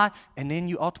can't lie. And then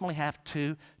you ultimately have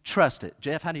to trust it.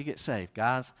 Jeff, how do you get saved?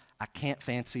 Guys, I can't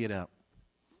fancy it up.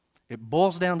 It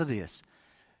boils down to this.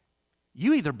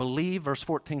 You either believe verse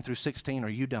 14 through 16 or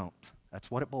you don't. That's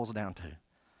what it boils down to.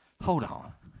 Hold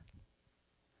on.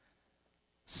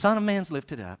 Son of Man's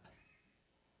lifted up.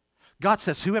 God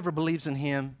says whoever believes in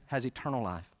him has eternal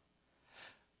life.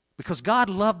 Because God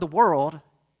loved the world,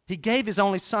 he gave his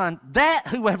only Son that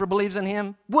whoever believes in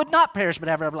him would not perish but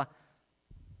have everlasting life.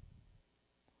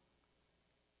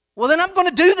 Well, then I'm going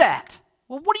to do that.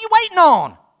 Well, what are you waiting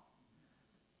on?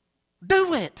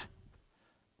 Do it.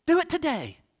 Do it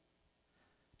today.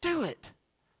 Do it.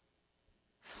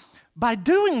 By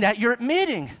doing that, you're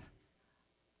admitting,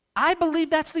 I believe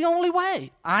that's the only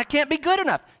way. I can't be good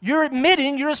enough. You're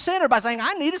admitting you're a sinner by saying,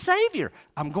 I need a Savior.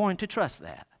 I'm going to trust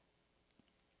that.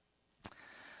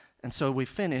 And so we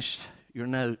finished your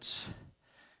notes,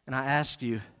 and I asked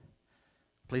you,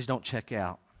 please don't check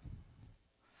out.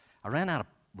 I ran out of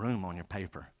room on your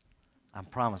paper. I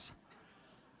promise.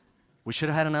 We should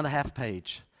have had another half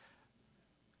page.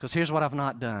 Because here's what I've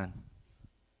not done.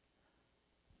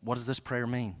 What does this prayer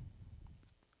mean?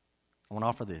 I want to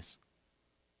offer this.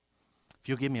 If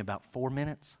you'll give me about 4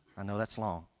 minutes, I know that's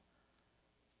long.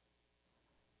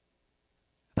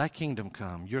 Thy kingdom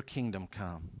come, your kingdom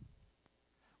come.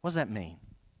 What does that mean?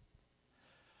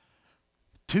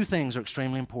 Two things are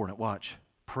extremely important. Watch.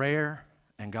 Prayer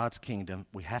and God's kingdom,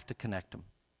 we have to connect them.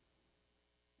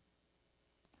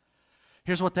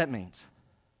 Here's what that means.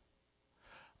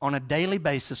 On a daily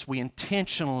basis, we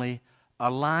intentionally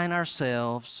align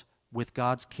ourselves with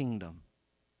God's kingdom.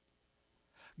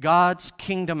 God's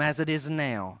kingdom as it is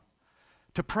now.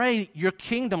 To pray, your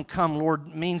kingdom come,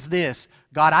 Lord, means this.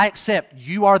 God, I accept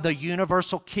you are the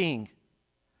universal king.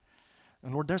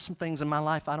 And Lord, there's some things in my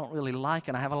life I don't really like,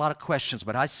 and I have a lot of questions,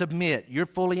 but I submit, you're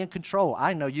fully in control.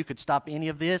 I know you could stop any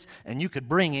of this, and you could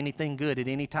bring anything good at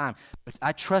any time. But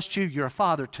I trust you. You're a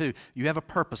Father, too. You have a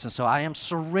purpose, and so I am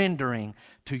surrendering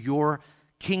to your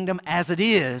kingdom as it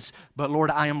is, but Lord,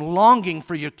 I am longing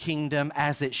for your kingdom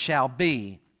as it shall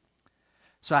be.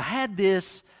 So I had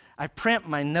this. I print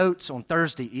my notes on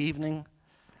Thursday evening.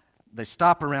 They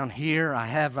stop around here.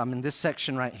 I'm in this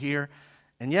section right here.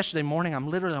 And yesterday morning, I'm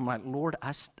like, Lord,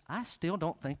 I still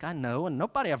don't think I know, and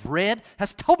nobody I've read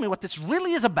has told me what this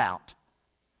really is about.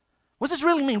 What does this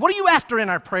really mean? What are you after in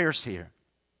our prayers here?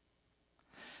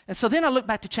 And so then I look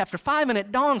back to chapter 5, and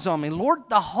it dawns on me, Lord,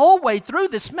 the whole way through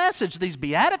this message, these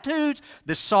Beatitudes,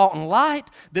 this salt and light,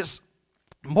 this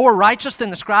more righteous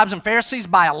than the scribes and Pharisees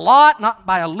by a lot, not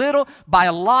by a little, by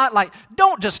a lot. Like,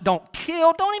 don't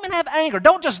kill, don't even have anger,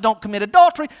 don't commit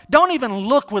adultery, don't even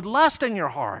look with lust in your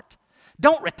heart.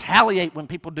 Don't retaliate when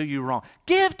people do you wrong.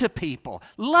 Give to people.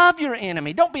 Love your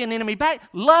enemy. Don't be an enemy back.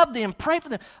 Love them. Pray for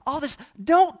them. All this.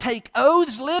 Don't take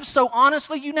oaths. Live so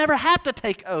honestly you never have to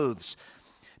take oaths.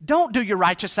 Don't do your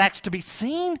righteous acts to be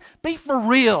seen. Be for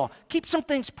real. Keep some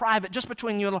things private just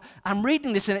between you and the Lord. I'm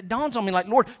reading this and it dawns on me like,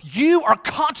 Lord, you are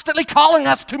constantly calling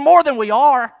us to more than we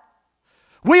are.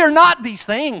 We are not these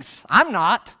things. I'm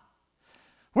not.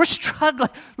 We're struggling.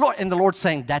 Lord, and the Lord's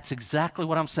saying, that's exactly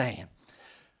what I'm saying.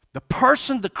 The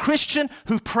person, the Christian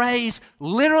who prays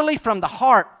literally from the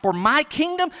heart for my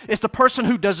kingdom is the person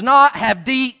who does not have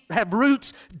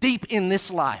roots deep in this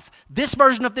life. This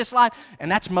version of this life, and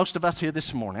that's most of us here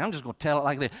this morning. I'm just going to tell it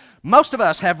like this. Most of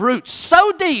us have roots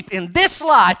so deep in this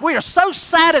life, we are so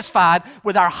satisfied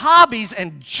with our hobbies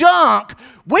and junk,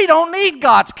 we don't need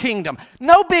God's kingdom.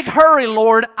 No big hurry,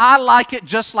 Lord. I like it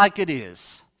just like it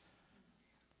is.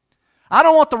 I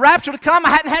don't want the rapture to come. I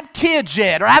hadn't had kids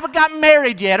yet, or I haven't gotten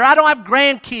married yet, or I don't have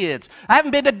grandkids. I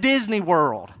haven't been to Disney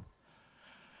World.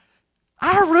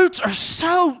 Our roots are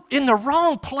so in the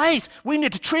wrong place. We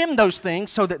need to trim those things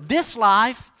so that this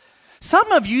life,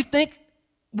 some of you think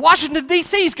Washington,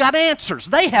 D.C.'s got answers.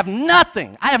 They have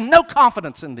nothing. I have no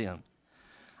confidence in them.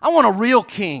 I want a real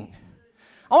king.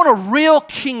 I want a real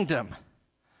kingdom.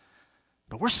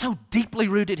 But we're so deeply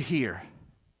rooted here.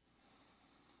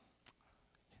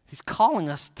 He's calling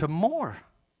us to more.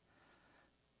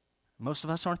 Most of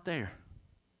us aren't there.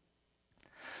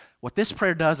 What this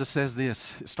prayer does is says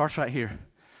this. It starts right here.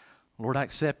 Lord, I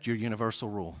accept your universal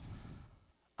rule.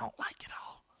 I don't like it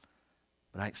all,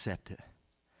 but I accept it.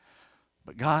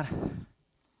 But God,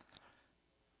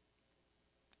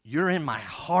 you're in my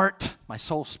heart, my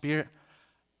soul, spirit.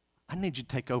 I need you to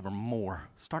take over more.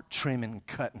 Start trimming and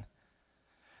cutting.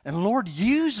 And Lord,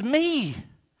 use me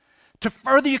to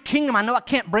further your kingdom. I know I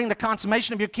can't bring the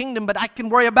consummation of your kingdom, but I can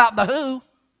worry about the who.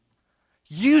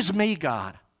 Use me,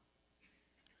 God.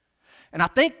 And I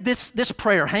think this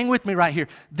prayer, hang with me right here,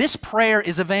 this prayer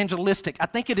is evangelistic. I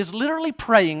think it is literally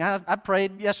praying. I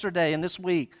prayed yesterday and this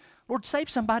week. Lord,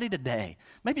 save somebody today.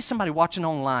 Maybe somebody watching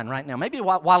online right now. Maybe a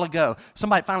while ago,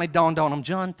 somebody finally dawned on them,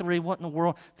 John 3, what in the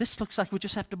world? This looks like we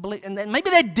just have to believe. And then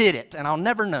maybe they did it, and I'll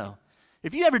never know.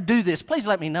 If you ever do this, please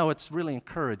let me know. It's really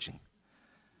encouraging.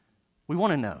 We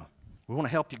want to know. We want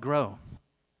to help you grow.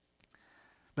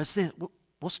 But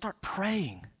we'll start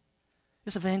praying.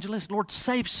 It's evangelist. Lord,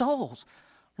 save souls.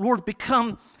 Lord,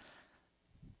 become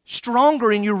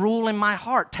stronger in your rule in my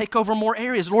heart. Take over more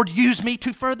areas. Lord, use me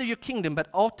to further your kingdom. But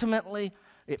ultimately,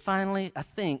 it finally, I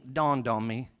think, dawned on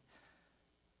me.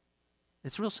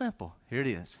 It's real simple. Here it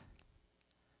is.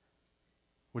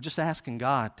 We're just asking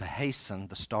God to hasten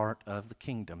the start of the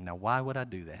kingdom. Now, why would I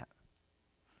do that?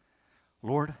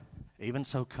 Lord, even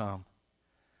so come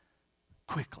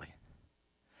quickly.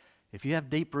 If you have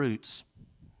deep roots,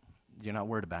 you're not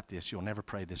worried about this. You'll never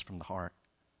pray this from the heart.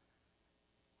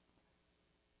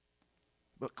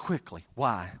 But quickly.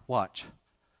 Why? Watch.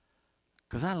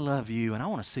 Because I love you and I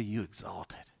want to see you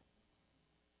exalted.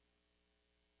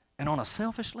 And on a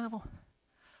selfish level,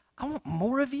 I want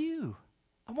more of you.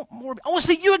 I want to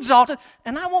see you exalted,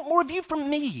 and I want more of you from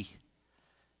me.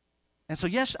 And so,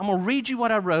 yes, I'm going to read you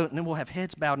what I wrote, and then we'll have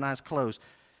heads bowed and eyes closed.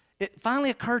 It finally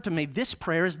occurred to me, this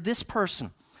prayer is this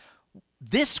person.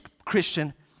 This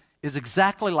Christian is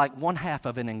exactly like one half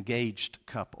of an engaged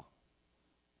couple.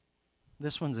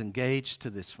 This one's engaged to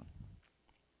this one.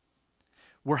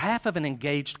 We're half of an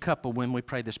engaged couple when we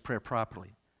pray this prayer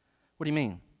properly. What do you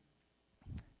mean?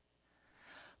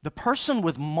 The person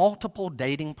with multiple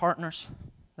dating partners,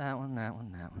 that one, that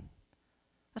one, that one.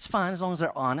 That's fine as long as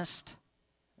they're honest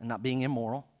and not being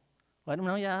immoral. Let them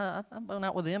know, yeah, I went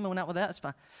out with them, I went out with that, it's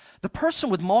fine. The person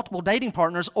with multiple dating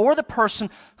partners, or the person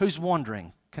who's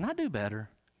wondering, can I do better?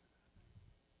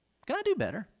 Can I do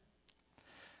better?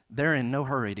 they're in no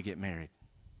hurry to get married.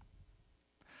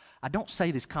 I don't say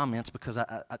these comments because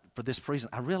for this reason.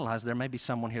 I realize there may be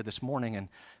someone here this morning and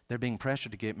they're being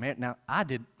pressured to get married. Now, I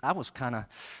was kind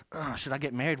of, should I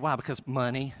get married? Why? Because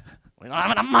money. We don't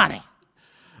have enough money.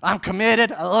 I'm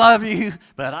committed. I love you,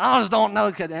 but I just don't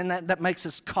know. And that makes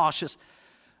us cautious.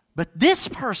 But this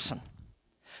person,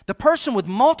 the person with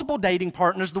multiple dating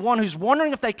partners, the one who's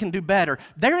wondering if they can do better,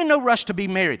 they're in no rush to be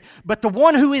married. But the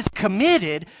one who is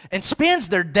committed and spends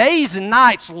their days and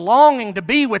nights longing to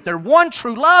be with their one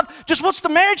true love just wants the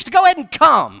marriage to go ahead and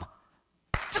come.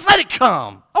 Just let it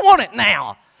come. I want it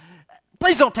now.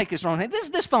 Please don't take this wrong.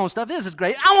 This phone stuff, this is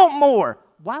great. I want more.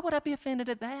 Why would I be offended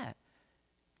at that?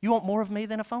 You want more of me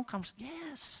than a phone conversation?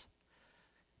 Yes.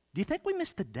 Do you think we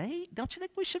missed the date? Don't you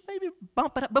think we should maybe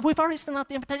bump it up? But we've already sent out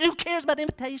the invitation. Who cares about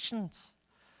invitations?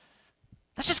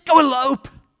 Let's just go elope.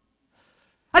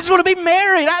 I just want to be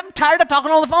married. I'm tired of talking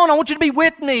on the phone. I want you to be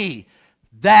with me.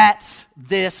 That's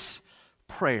this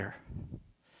prayer.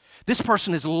 This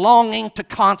person is longing to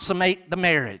consummate the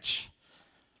marriage.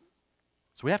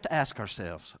 So we have to ask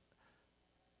ourselves,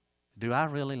 do I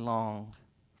really long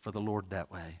for the Lord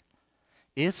that way?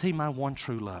 Is He my one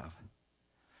true love?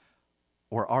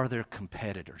 Or are there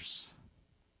competitors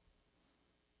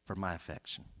for my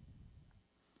affection?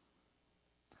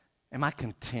 Am I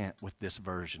content with this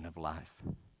version of life?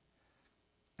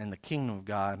 And the kingdom of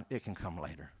God, it can come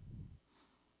later.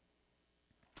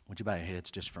 Would you bow your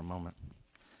heads just for a moment?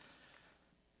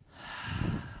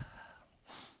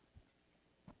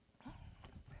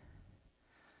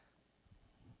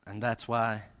 And that's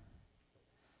why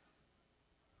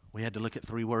we had to look at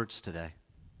 3 words today.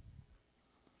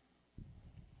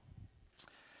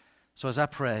 So as I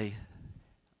pray,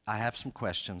 I have some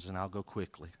questions, and I'll go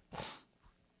quickly.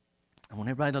 I want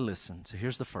everybody to listen. So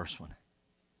here's the first one.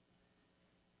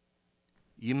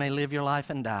 You may live your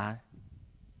life and die,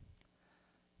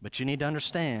 but you need to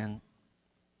understand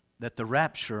that the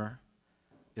rapture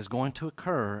is going to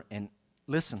occur. And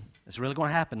listen, it's really going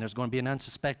to happen. There's going to be an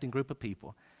unsuspecting group of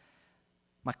people.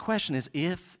 My question is,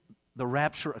 if the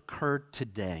rapture occurred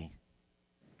today,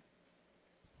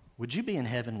 would you be in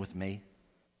heaven with me?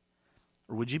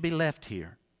 Or would you be left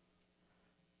here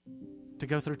to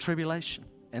go through tribulation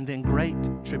and then great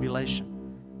tribulation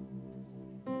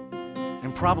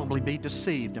and probably be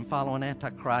deceived and follow an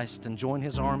Antichrist and join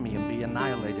his army and be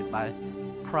annihilated by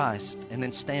Christ and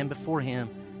then stand before Him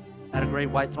at a great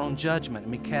white throne judgment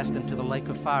and be cast into the lake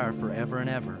of fire forever and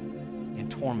ever in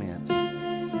torments?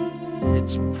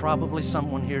 It's probably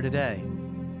someone here today.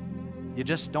 You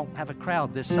just don't have a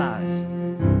crowd this size.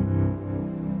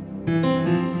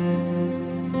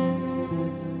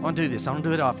 I want to do this. I don't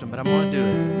do it often, but I'm going to do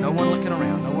it. No one looking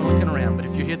around. No one looking around. But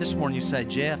if you're here this morning, you say,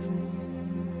 Jeff,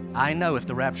 I know if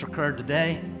the rapture occurred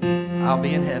today, I'll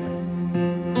be in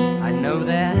heaven. I know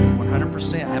that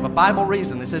 100%. I have a Bible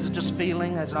reason. This isn't just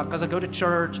feeling. It's not because I go to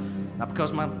church, not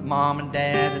because my mom and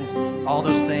dad and all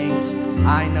those things.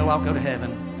 I know I'll go to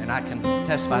heaven, and I can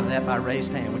testify to that by a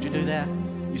raised hand. Would you do that?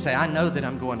 You say, I know that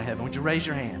I'm going to heaven. Would you raise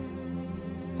your hand?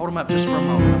 Hold them up just for a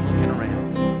moment. I'm looking around.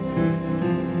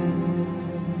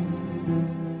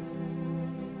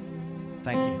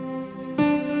 Thank you.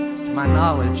 To my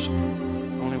knowledge,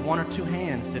 only 1 or 2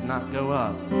 hands did not go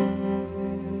up.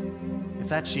 If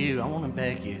that's you, I want to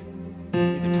beg you,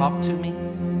 either talk to me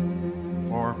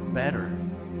or better,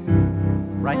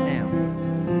 right now.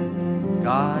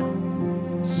 God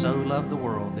so loved the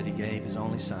world that He gave His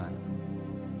only Son,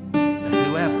 that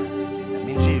whoever, that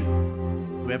means you,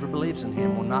 whoever believes in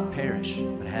Him will not perish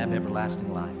but have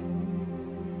everlasting life.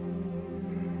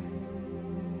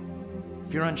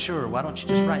 If you're unsure, why don't you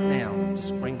just right now,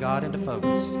 just bring God into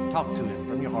focus. Talk to Him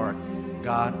from your heart.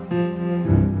 God,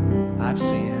 I've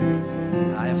sinned.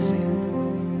 I have sinned.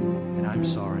 And I'm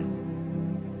sorry.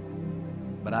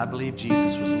 But I believe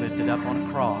Jesus was lifted up on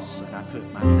a cross, and I put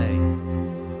my faith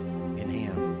in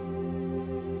Him.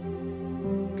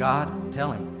 God,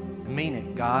 tell Him, and mean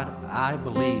it. God, I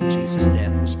believe Jesus'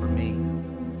 death was for me.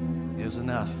 It was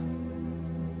enough.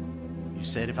 You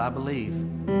said if I believe,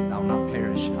 I'll not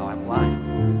perish, I'll have life.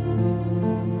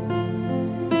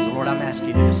 So Lord, I'm asking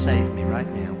you to save me right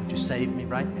now. Would you save me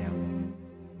right now?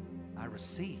 I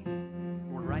receive.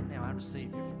 Lord, right now I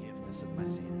receive your forgiveness of my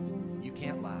sins. You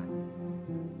can't lie.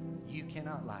 You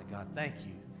cannot lie, God. Thank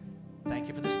you. Thank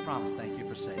you for this promise. Thank you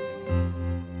for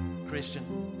saving me. Christian,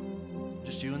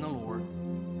 just you and the Lord.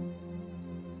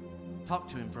 Talk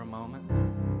to Him for a moment.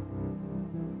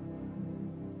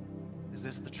 Is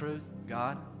this the truth?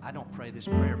 God, I don't pray this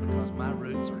prayer because my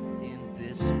roots are in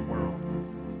this world.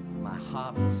 My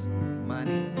hobbies,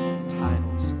 money,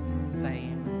 titles,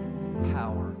 fame,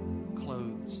 power,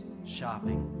 clothes,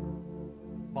 shopping,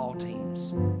 ball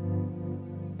teams,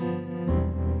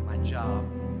 my job,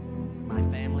 my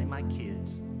family, my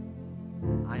kids.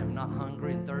 I am not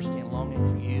hungry and thirsty and longing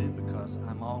for you because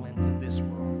I'm all into this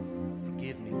world.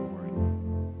 Forgive me,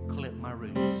 Lord. Clip my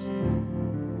roots.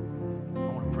 I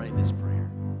want to pray this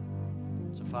prayer.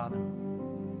 So, Father,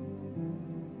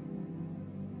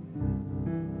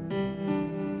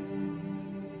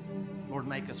 Lord,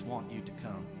 make us want you to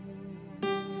come.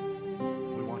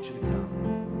 We want you to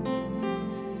come.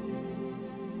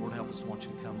 Lord, help us to want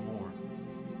you to come more.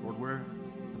 Lord, we're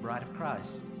the bride of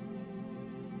Christ.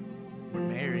 We're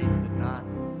married but not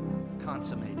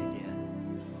consummated yet.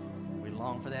 We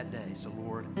long for that day. So,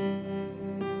 Lord,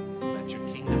 let your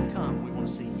kingdom come. We want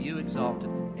to see you exalted.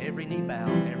 Every knee bow,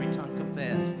 every tongue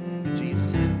confess that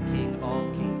Jesus is the King of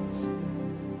all kings.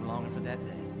 We're longing for that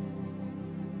day.